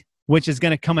Heat, which is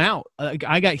going to come out.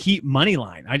 I got Heat money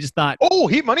line. I just thought, oh,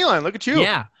 Heat money line. Look at you.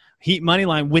 Yeah, Heat money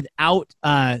line without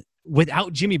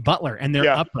Jimmy Butler, and they're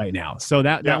up right now. So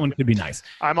that one could be nice.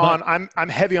 I'm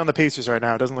heavy on the Pacers right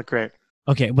now. It doesn't look great.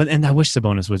 Okay, and I wish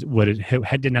Sabonis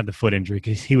didn't have the foot injury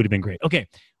because he would have been great. Okay,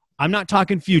 I'm not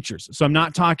talking futures, so I'm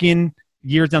not talking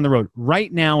years down the road.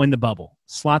 Right now in the bubble,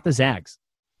 slot the Zags.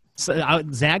 So,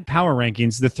 Zag power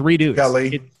rankings, the 3 dudes.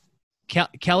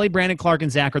 Kelly, Brandon Clark,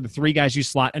 and Zach are the 3 guys you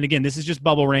slot. And again, this is just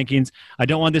bubble rankings. I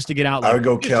don't want this to get out. I would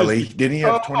go Kelly. Didn't he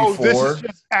have 24?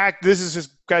 This is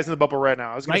just guys in the bubble right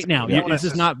now. Right now. This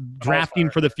is not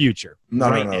drafting for the future.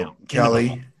 No.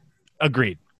 Kelly.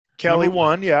 Agreed. Kelly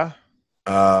 1, yeah.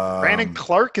 Brandon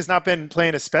Clark has not been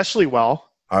playing especially well.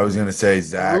 I was going to say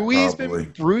Zach.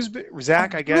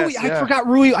 Zach, I guess. Rui, I forgot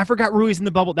Rui. I forgot Rui's in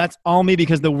the bubble. That's all me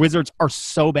because the Wizards are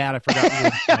so bad. I forgot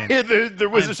Rui. the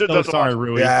Wizards are so sorry,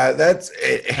 Rui. Yeah, that's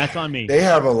on me. They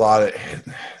have a lot of.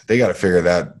 They got to figure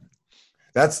that.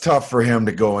 That's tough for him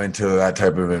to go into that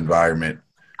type of environment.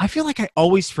 I feel like I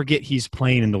always forget he's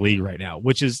playing in the league right now,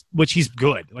 which he's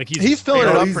good. Like he's filling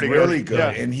it up he's pretty really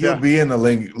good, and he'll be in the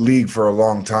league for a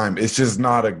long time. It's just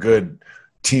not a good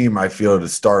team, I feel, to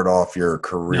start off your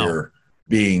career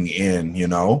being in,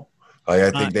 like I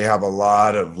think they have a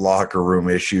lot of locker room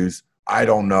issues. I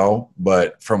don't know,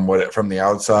 but from the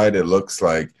outside, it looks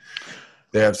like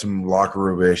they have some locker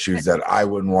room issues that I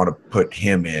wouldn't want to put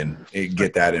him in,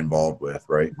 get that involved with,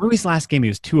 right? Rui's last game, he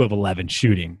was 2 of 11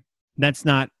 shooting. That's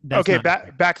not okay.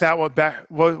 Back that one.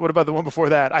 What about the one before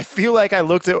that? I feel like I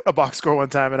looked at a box score one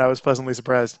time and I was pleasantly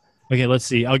surprised. Okay, let's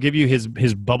see. I'll give you his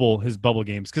bubble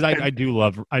games because I do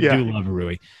love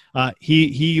Rui.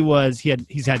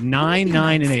 He's had 9,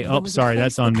 9, and 8. Oh, sorry,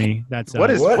 that's on me. That's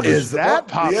what is that?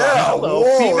 Papa? Yeah, hello,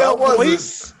 female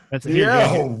voice. That's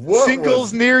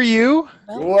Singles near you.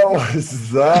 What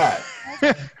was that?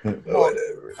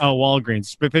 Oh,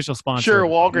 Walgreens, official sponsor. Sure,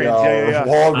 Walgreens. Yeah.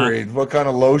 Walgreens. What kind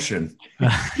of lotion?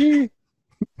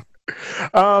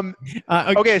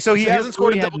 Okay, so he hasn't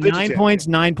scored a double digit. 9 points,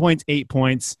 9 points, 8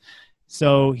 points.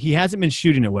 So he hasn't been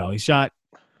shooting it well. He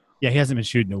hasn't been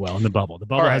shooting it well in the bubble. The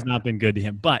bubble has not been good to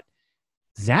him. But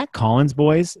Zach Collins,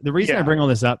 boys, the reason I bring all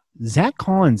this up, Zach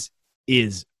Collins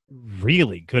is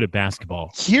really good at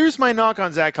basketball. Here's my knock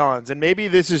on Zach Collins, and maybe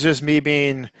this is just me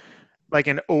being like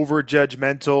an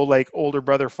over-judgmental, like older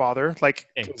brother father, like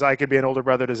because I could be an older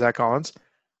brother to Zach Collins.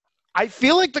 I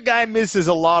feel like the guy misses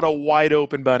a lot of wide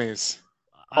open bunnies.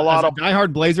 A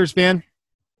diehard Blazers fan,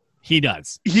 he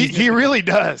does. He really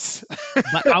does.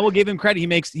 But I will give him credit.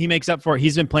 He makes up for it.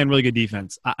 He's been playing really good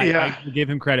defense. I will give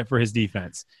him credit for his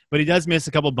defense. But he does miss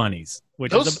a couple bunnies,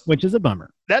 which is a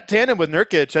bummer. That tandem with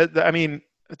Nurkic, I mean,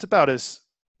 it's about as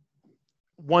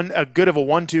a good of a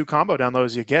 1-2 combo down low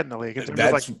as you get in the league. It's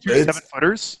like 2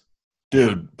 7-footers.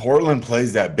 Dude, Portland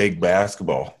plays that big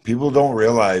basketball. People don't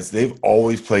realize they've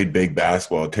always played big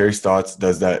basketball. Terry Stotts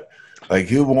does that. Like,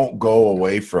 he won't go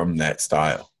away from that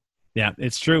style. Yeah,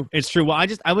 it's true. It's true. Well,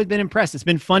 I've been impressed. It's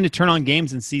been fun to turn on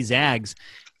games and see Zags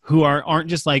who aren't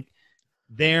just like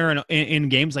there in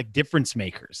games like difference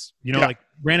makers. Like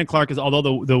Brandon Clark is,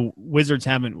 although the Wizards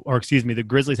the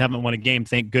Grizzlies haven't won a game,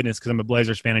 thank goodness, because I'm a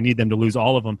Blazers fan. I need them to lose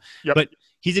all of them. Yep. But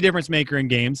he's a difference maker in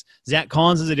games. Zach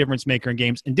Collins is a difference maker in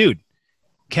games. And dude,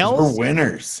 we're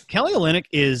winners. Kelly Olynyk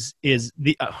is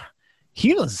the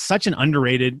he is such an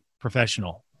underrated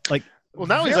professional. Like, well,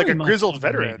 now he's like a grizzled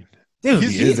veteran. Dude,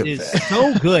 he is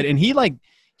so good, and he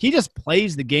just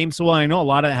plays the game so well. I know a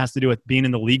lot of it has to do with being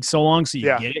in the league so long, so you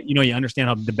get it. You understand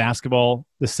how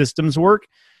the systems work.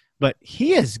 But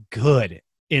he is good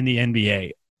in the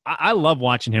NBA. I love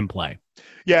watching him play.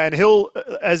 Yeah, and he'll,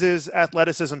 as his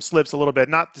athleticism slips a little bit,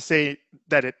 not to say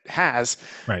that it has,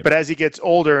 but as he gets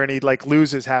older and he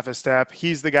loses half a step,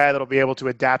 he's the guy that'll be able to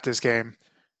adapt his game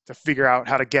to figure out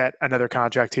how to get another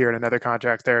contract here and another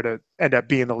contract there to end up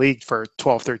being in the league for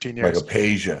 12, 13 years. Like a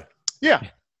Peja. Yeah.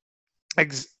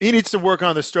 He needs to work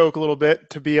on the stroke a little bit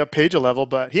to be up Peja level,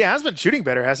 but he has been shooting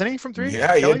better, hasn't he, from 3?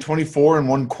 Yeah, he had 24 in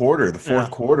one quarter, the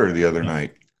fourth quarter the other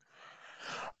night.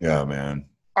 Yeah, man.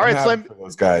 All right, Slam. For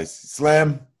those guys.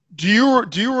 Slam, Do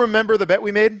you remember the bet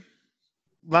we made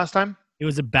last time? It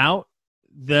was about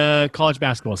the college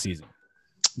basketball season.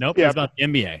 Nope, it was about the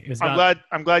NBA. It was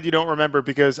I'm glad you don't remember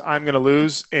because I'm going to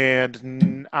lose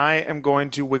and I am going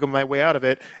to wiggle my way out of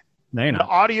it. No, you're The not.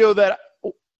 audio that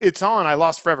it's on, I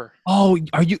lost forever. Oh,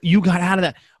 you got out of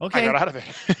that? Okay, I got out of it.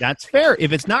 that's fair.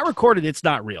 If it's not recorded, it's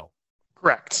not real.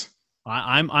 Correct.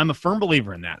 I'm a firm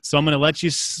believer in that. So I'm going to let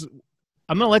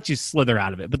you slither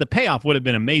out of it. But the payoff would have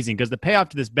been amazing because the payoff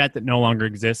to this bet that no longer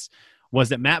exists was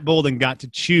that Matt Bolden got to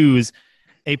choose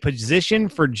a position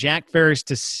for Jack Ferris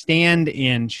to stand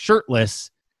in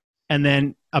shirtless, and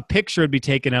then a picture would be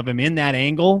taken of him in that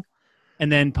angle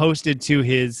and then posted to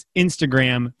his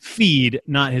Instagram feed,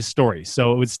 not his story.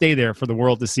 So it would stay there for the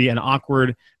world to see, an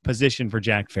awkward position for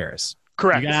Jack Ferris.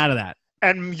 Correct. You got out of that.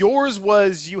 And yours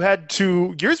was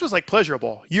like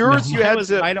pleasurable. Yours, No, you had was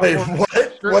to. right Wait, over-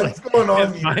 what's going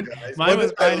on here, Mine- guys? mine What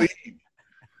was does that right- mean?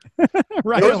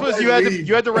 right Yours over- was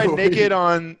you had to ride naked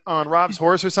on Rob's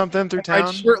horse or something through right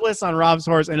town. shirtless on Rob's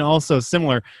horse, and also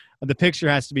similar, the picture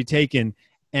has to be taken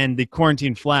and the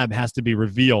quarantine flab has to be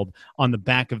revealed on the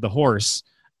back of the horse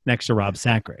next to Rob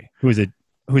Sacre, who's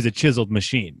a chiseled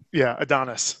machine. Yeah,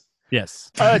 Adonis.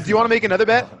 Yes. Do you want to make another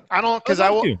bet? I don't, because I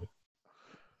will.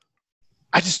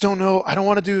 I just don't know. I don't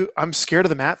want to do. I'm scared of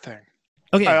the Matt thing.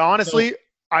 Okay. I honestly,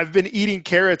 I've been eating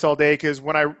carrots all day because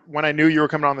when I knew you were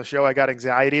coming on the show, I got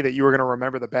anxiety that you were going to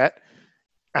remember the bet,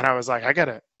 and I was like, I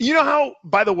gotta. You know how?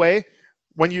 By the way,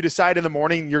 when you decide in the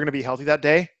morning you're going to be healthy that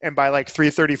day, and by like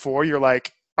 3:34, you're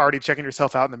like already checking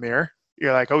yourself out in the mirror.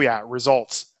 You're like, oh yeah,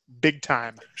 results, big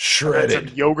time. I've had Shredded.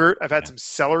 some yogurt. I've had some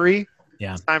celery.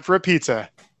 Yeah. It's time for a pizza.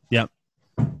 Yep.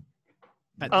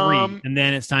 At 3, and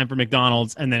then it's time for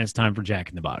McDonald's, and then it's time for Jack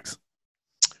in the Box.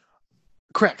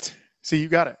 Correct. So you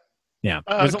got it. Yeah.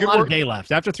 There's a good lot work. of day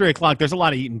left. After 3 o'clock, there's a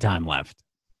lot of eating time left.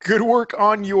 Good work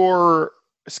on your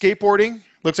skateboarding.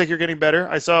 Looks like you're getting better.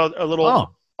 I saw a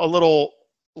little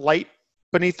light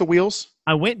beneath the wheels.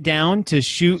 I went down to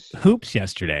shoot hoops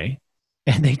yesterday,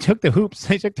 and they took the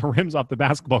rims off the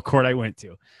basketball court I went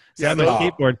to. So I got my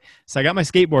skateboard. So I got my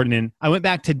skateboarding in. I went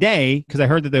back today because I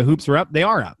heard that the hoops were up. They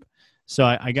are up. So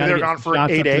I got. They're gone for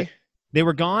a day. They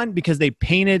were gone because they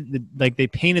painted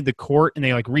the court and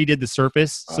they like redid the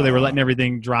surface, so they were letting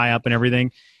everything dry up and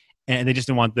everything, and they just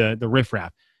didn't want the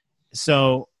riffraff.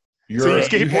 So You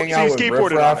skateboarded hang out with on it.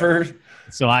 riffraffers?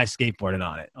 So I skateboarded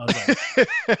on it. I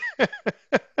was like,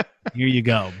 here you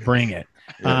go, bring it.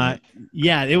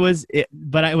 Yeah, it was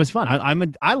fun.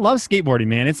 I love skateboarding,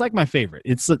 man. It's like my favorite.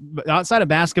 It's outside of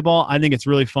basketball. I think it's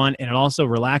really fun, and it also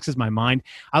relaxes my mind.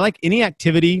 I like any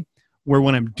activity where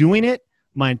when I'm doing it,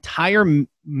 my entire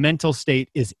mental state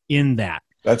is in that.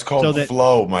 That's called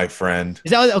flow, my friend.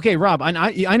 Is that okay, Rob?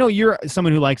 I know you're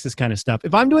someone who likes this kind of stuff.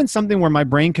 If I'm doing something where my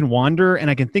brain can wander and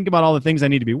I can think about all the things I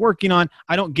need to be working on,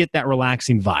 I don't get that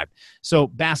relaxing vibe. So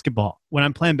basketball, when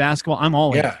I'm playing basketball, I'm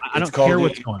all in. I don't care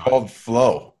what's going on. It's called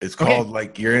flow. It's called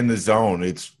like you're in the zone.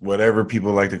 It's whatever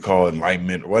people like to call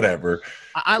enlightenment, whatever.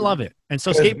 I love it. And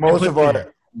so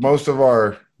most of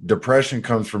our depression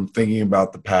comes from thinking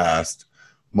about the past.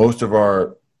 Most of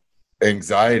our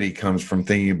anxiety comes from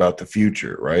thinking about the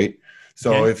future, right?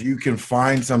 So if you can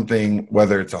find something,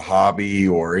 whether it's a hobby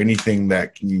or anything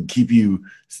that can keep you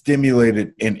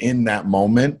stimulated and in that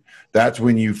moment, that's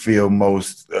when you feel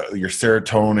most your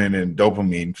serotonin and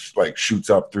dopamine like shoots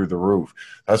up through the roof.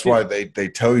 That's why they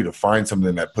tell you to find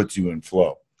something that puts you in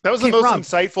flow. That was the most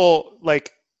insightful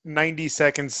 90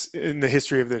 seconds in the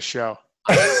history of this show.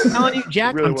 I'm telling you,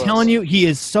 Jack, really telling you, he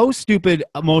is so stupid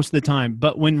most of the time.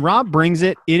 But when Rob brings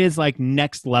it, it is like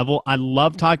next level. I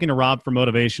love talking to Rob for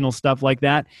motivational stuff like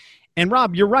that. And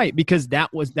Rob, you're right, because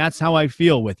that's how I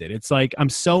feel with it. It's like I'm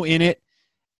so in it,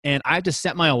 and I have to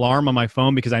set my alarm on my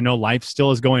phone because I know life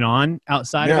still is going on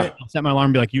outside of it. I'll set my alarm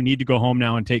and be like, you need to go home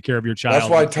now and take care of your child.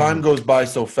 That's why time goes by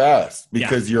so fast,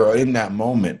 because you're in that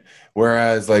moment.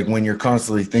 Whereas like when you're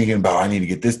constantly thinking about, I need to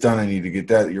get this done, I need to get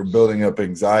that, you're building up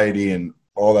anxiety and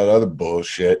all that other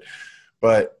bullshit.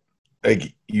 But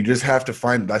like you just have to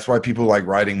find, that's why people like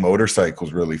riding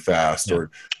motorcycles really fast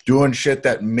or doing shit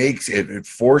that makes it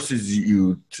forces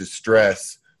you to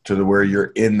stress to where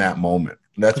you're in that moment.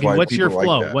 That's why what's your people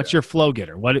flow? like that. What's your flow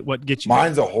getter? What gets you?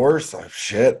 Mine's a horse.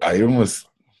 Shit. I almost.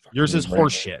 Yours is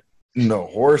horse shit. No,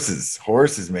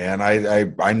 horses, man.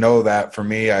 I know that for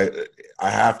me, I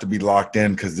have to be locked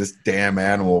in because this damn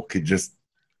animal could just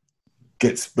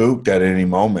get spooked at any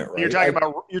moment. Right?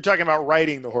 You're talking about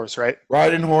riding the horse, right?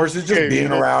 Riding horses, just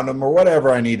being around them or whatever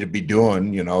I need to be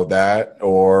doing. You know that,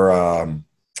 or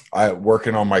I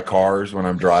working on my cars when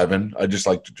I'm driving. I just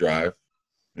like to drive.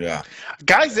 Yeah,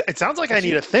 guys, it sounds like I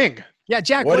need a thing. Yeah,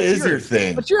 Jack. What what's is yours? your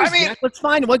thing? What's yours, I mean- Jack? Let's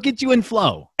find what gets you in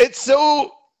flow. It's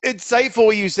so insightful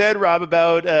what you said, Rob,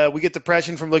 about we get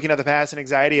depression from looking at the past and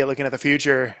anxiety at looking at the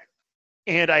future.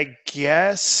 And I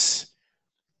guess,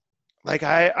 like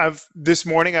I've this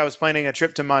morning I was planning a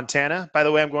trip to Montana. By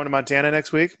the way, I'm going to Montana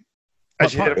next week. I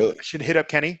should hit up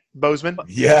Kenny Bozeman.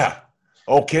 Yeah.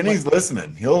 Oh, Kenny's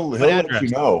listening. He'll let address? you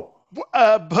know.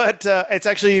 But it's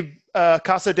actually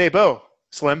Casa de Bo,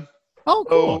 Slim. Oh,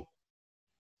 cool.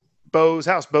 Bo's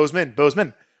house,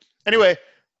 Bozeman. Anyway,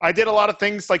 I did a lot of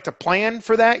things like to plan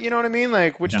for that. You know what I mean?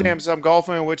 Like which days I'm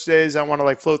golfing and which days I want to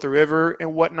like float the river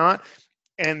and whatnot.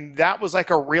 And that was like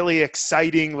a really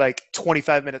exciting, like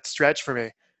 25-minute stretch for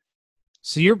me.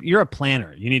 So you're a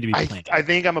planner. You need to be planning. I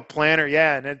think I'm a planner.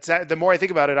 Yeah. And it's the more I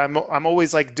think about it, I'm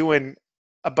always like doing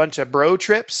a bunch of bro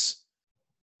trips.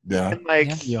 Yeah. And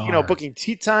like, Yeah, you know, booking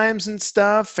tee times and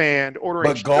stuff and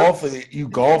ordering. But golf, you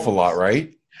golf a lot,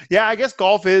 right? Yeah, I guess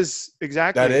golf is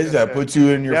exactly. That puts you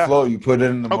in your flow. You put it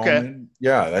in the Okay. moment.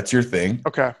 Yeah, that's your thing.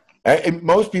 Okay. And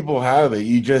most people have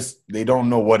it. They don't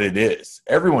know what it is.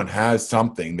 Everyone has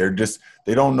something.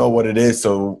 They don't know what it is.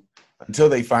 So until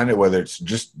they find it, whether it's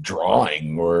just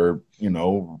drawing or, you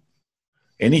know,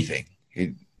 anything,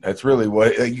 that's really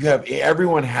what you have.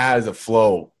 Everyone has a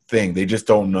flow thing. They just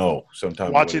don't know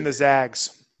sometimes. Watching the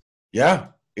Zags. Yeah,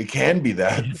 it can be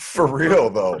that for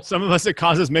real though. For some of us, it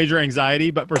causes major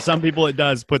anxiety, but for some people, it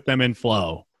does put them in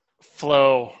flow.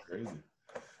 Flow. Crazy.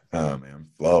 Oh man,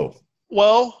 flow.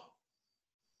 Well,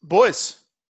 boys,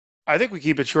 I think we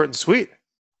keep it short and sweet.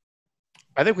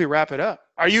 I think we wrap it up.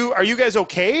 Are you guys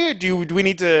okay? Do we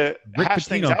need to Rick hash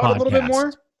things Pitino out a little bit podcast.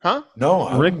 more? Huh?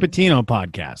 No, Rick Pitino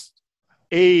podcast.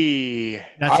 Hey.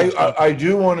 That's I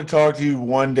do want to talk to you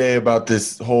one day about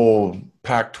this whole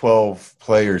Pac-12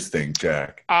 players thing,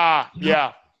 Jack.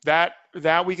 Yeah.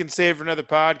 That we can save for another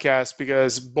podcast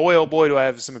because boy, oh boy, do I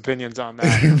have some opinions on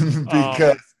that.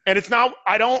 Because And it's not,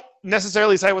 I don't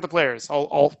necessarily side with the players.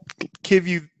 I'll give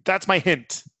you, that's my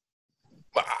hint.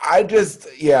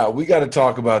 we got to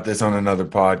talk about this on another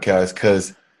podcast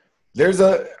because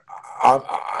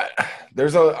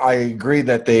I agree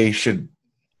that they should,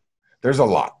 there's a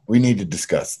lot. We need to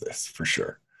discuss this for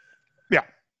sure. Yeah.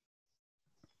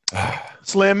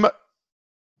 Slim,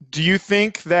 do you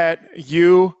think that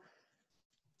you,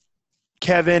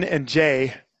 Kevin, and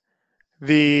Jay,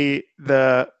 the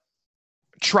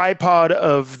tripod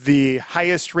of the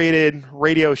highest rated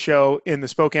radio show in the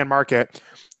Spokane market,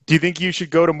 do you think you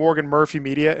should go to Morgan Murphy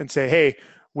Media and say, hey,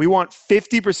 we want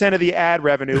 50% of the ad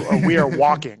revenue or we are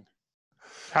walking?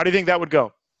 How do you think that would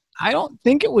go? I don't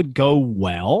think it would go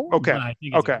well. Okay. But I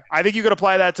think it's I think you could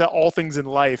apply that to all things in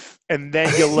life. And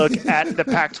then you look at the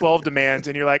Pac-12 demands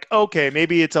and you're like, okay,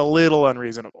 maybe it's a little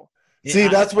unreasonable. See,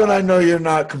 that's when I know you're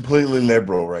not completely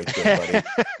liberal right there,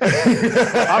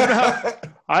 buddy.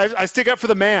 I stick up for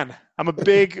the man. I'm a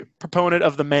big proponent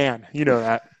of the man. You know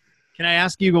that. Can I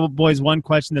ask you boys one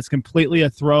question that's completely a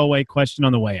throwaway question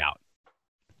on the way out?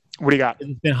 What do you got?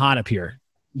 It's been hot up here.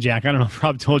 Jack, I don't know if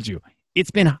Rob told you.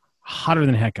 It's been hotter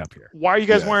than heck up here. Why are you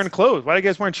guys wearing clothes? Why are you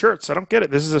guys wearing shirts? I don't get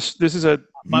it. This is a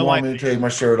My You want wife, me to take my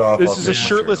shirt off? this I'll is a take my shirt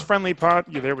shirtless off. friendly pod.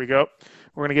 Yeah, there we go.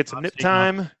 We're gonna get some nip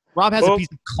time. Rob has Oh. a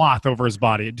piece of cloth over his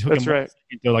body. It took That's him right.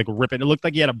 to like rip it. It looked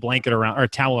like he had a blanket around or a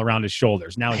towel around his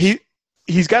shoulders. Now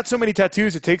He's got so many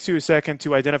tattoos. It takes you a second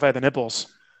to identify the nipples.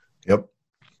 Yep.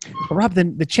 Rob,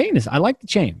 the chain is. I like the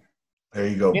chain. There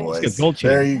you go, Man, let's boys. get gold chain.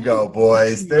 There you go,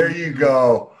 boys. There you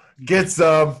go. Get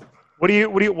some. What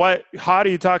hot are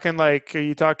you talking? Like, are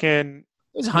you talking?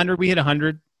 It was 100. We hit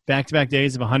 100 back-to-back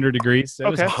days of 100 degrees. So it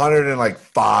was Okay.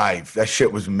 105. That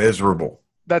shit was miserable.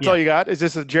 That's Yeah. all you got? Is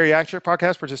this a geriatric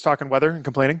podcast? We're just talking weather and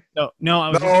complaining? No. I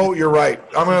was No, you're right.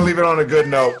 I'm going to leave it on a good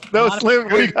note. No, A lot of- Slim. What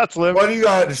do you got, Slim? What do you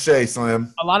got to say,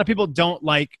 Slim? a lot of people don't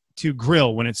like to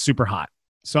grill when it's super hot.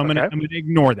 So I'm Okay. gonna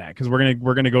ignore that because we're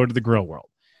gonna go to the grill world.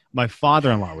 My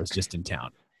father-in-law was just in town,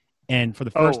 and for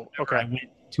the first time okay. I went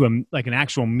to an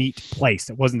actual meat place.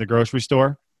 It wasn't the grocery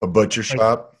store. A butcher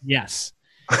shop? Yes.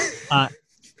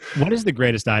 What is the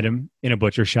greatest item in a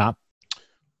butcher shop?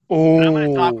 Oh, And I'm going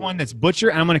to talk one that's butcher,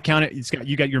 and I'm going to count it.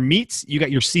 You got your meats, you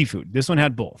got your seafood. This one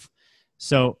had both.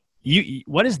 So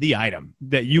what is the item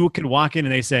that you could walk in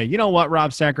and they say, you know what,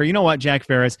 Rob Stacker, you know what, Jack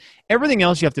Ferris, everything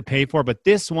else you have to pay for, but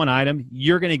this one item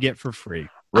you're going to get for free.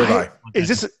 Ribeye. Is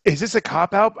this a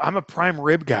cop out? I'm a prime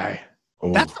rib guy,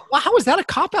 Oh. How is that a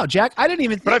cop out, Jack? I didn't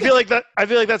even. but I think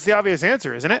feel like that's the obvious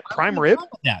answer, isn't it? Prime rib.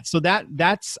 that. So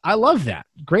that's I love that.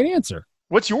 Great answer.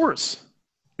 What's yours?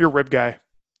 You're a rib guy.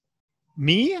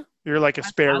 Me? You're like a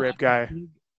spare rib guy.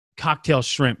 Cocktail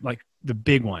shrimp, like the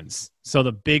big ones. So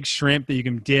the big shrimp that you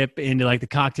can dip into like the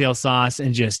cocktail sauce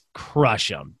and just crush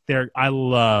them. I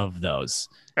love those.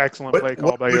 Excellent play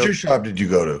call by you. Which shop did you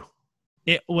go to?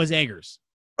 It was Eggers.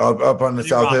 Up on the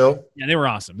South Hill? Yeah, they were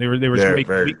awesome. They were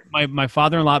great. My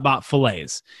father-in-law bought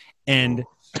fillets, and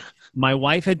my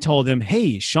wife had told him,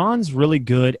 hey, Sean's really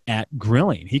good at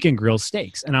grilling. He can grill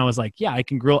steaks. And I was like, yeah, I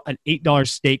can grill an $8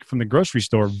 steak from the grocery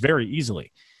store very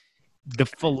easily. The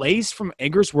fillets from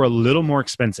Eggers were a little more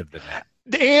expensive than that.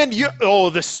 And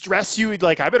the stress I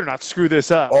better not screw this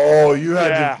up. Oh, you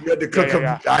had to cook them.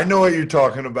 Yeah. I know what you're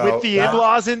talking about. With the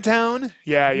in-laws in town?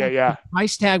 Yeah. The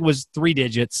price tag was 3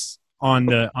 digits on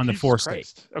the four steak.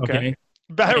 Okay.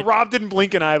 Rob didn't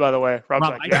blink an eye, by the way. Rob's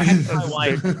Rob, like,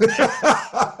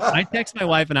 I text my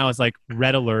wife and I was like,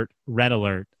 red alert.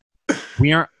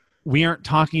 We aren't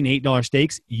talking $8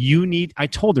 steaks. I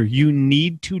told her, you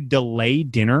need to delay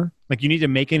dinner. Like, you need to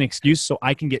make an excuse so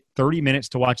I can get 30 minutes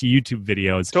to watch YouTube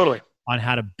videos on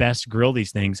how to best grill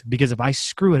these things. Because if I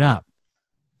screw it up,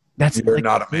 that's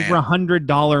not a man. Over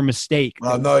 $100 mistake.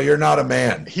 Well, no, you're not a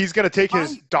man. He's going to take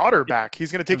his daughter back.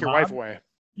 He's going to take your wife away.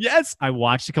 Yes. I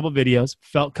watched a couple videos,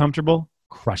 felt comfortable,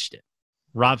 crushed it.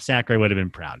 Rob Sacre would have been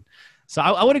proud. So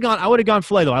I would have gone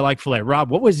filet, though. I like filet.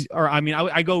 Rob,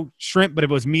 I go shrimp, but if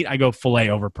it was meat, I go filet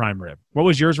over prime rib. What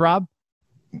was yours, Rob?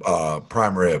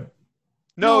 Prime rib.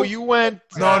 No, you went.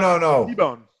 No.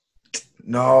 T-bone.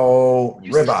 No,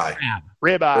 ribeye.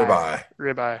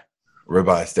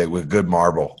 Ribeye steak with good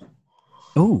marble.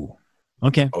 Oh,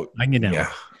 okay. I can get down. Yeah.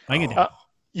 I can get down.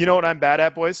 You know what I'm bad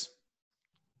at, boys?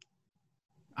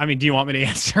 I mean, do you want me to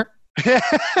answer?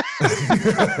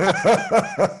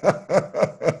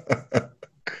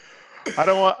 I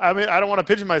don't want to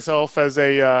pigeon myself as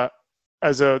a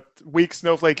weak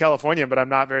snowflake Californian, but I'm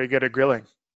not very good at grilling.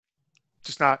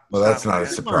 Just not. Well, that's not a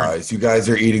surprise. You guys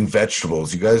are eating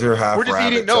vegetables. You guys are half. We're just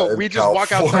eating. No, we just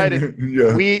walk outside and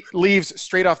we eat leaves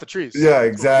straight off the trees. Yeah,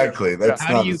 exactly. That's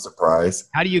not a surprise.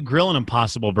 How do you grill an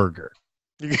Impossible Burger?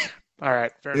 All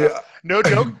right, fair enough. No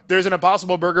joke. There's an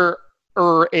Impossible Burger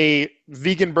or a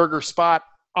vegan burger spot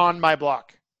on my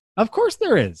block. Of course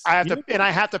there is. I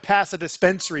have to pass a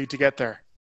dispensary to get there.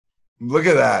 Look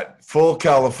at that. Full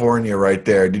California right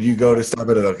there. Did you go to stop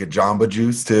at like a Jamba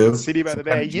Juice too? City by the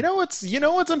Bay. You know what's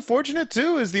unfortunate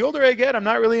too is the older I get, I'm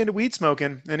not really into weed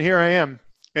smoking. And here I am.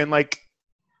 And like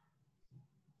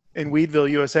in Weedville,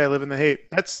 USA, I live in the hate.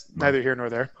 That's neither here nor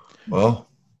there. Well,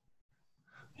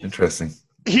 interesting.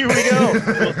 Here we go.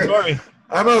 Sorry.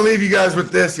 I'm going to leave you guys with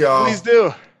this, y'all. Please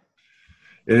do.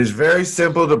 It is very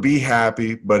simple to be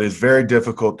happy, but it's very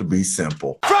difficult to be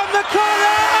simple. From the corner,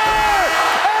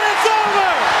 and it's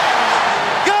over.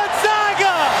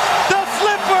 Gonzaga, the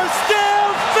slipper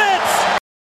still fits.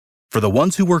 For the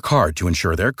ones who work hard to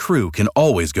ensure their crew can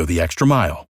always go the extra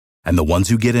mile, and the ones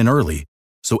who get in early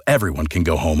so everyone can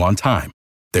go home on time,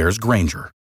 there's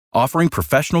Grainger, offering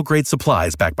professional-grade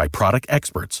supplies backed by product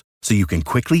experts so you can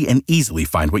quickly and easily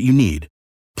find what you need.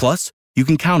 Plus, you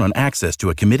can count on access to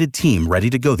a committed team ready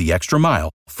to go the extra mile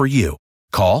for you.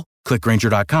 Call, click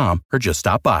Grainger.com, or just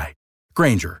stop by.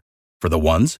 Grainger, for the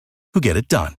ones who get it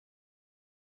done.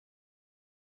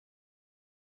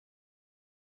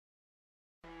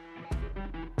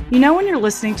 You know when you're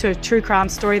listening to a true crime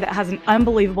story that has an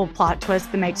unbelievable plot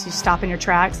twist that makes you stop in your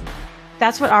tracks?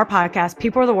 That's what our podcast,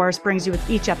 People Are the Worst, brings you with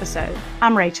each episode.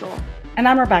 I'm Rachel. And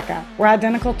I'm Rebecca. We're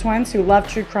identical twins who love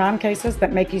true crime cases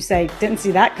that make you say, didn't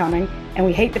see that coming, and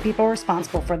we hate the people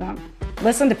responsible for them.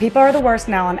 Listen to People Are the Worst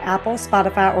now on Apple,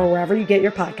 Spotify, or wherever you get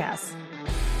your podcasts.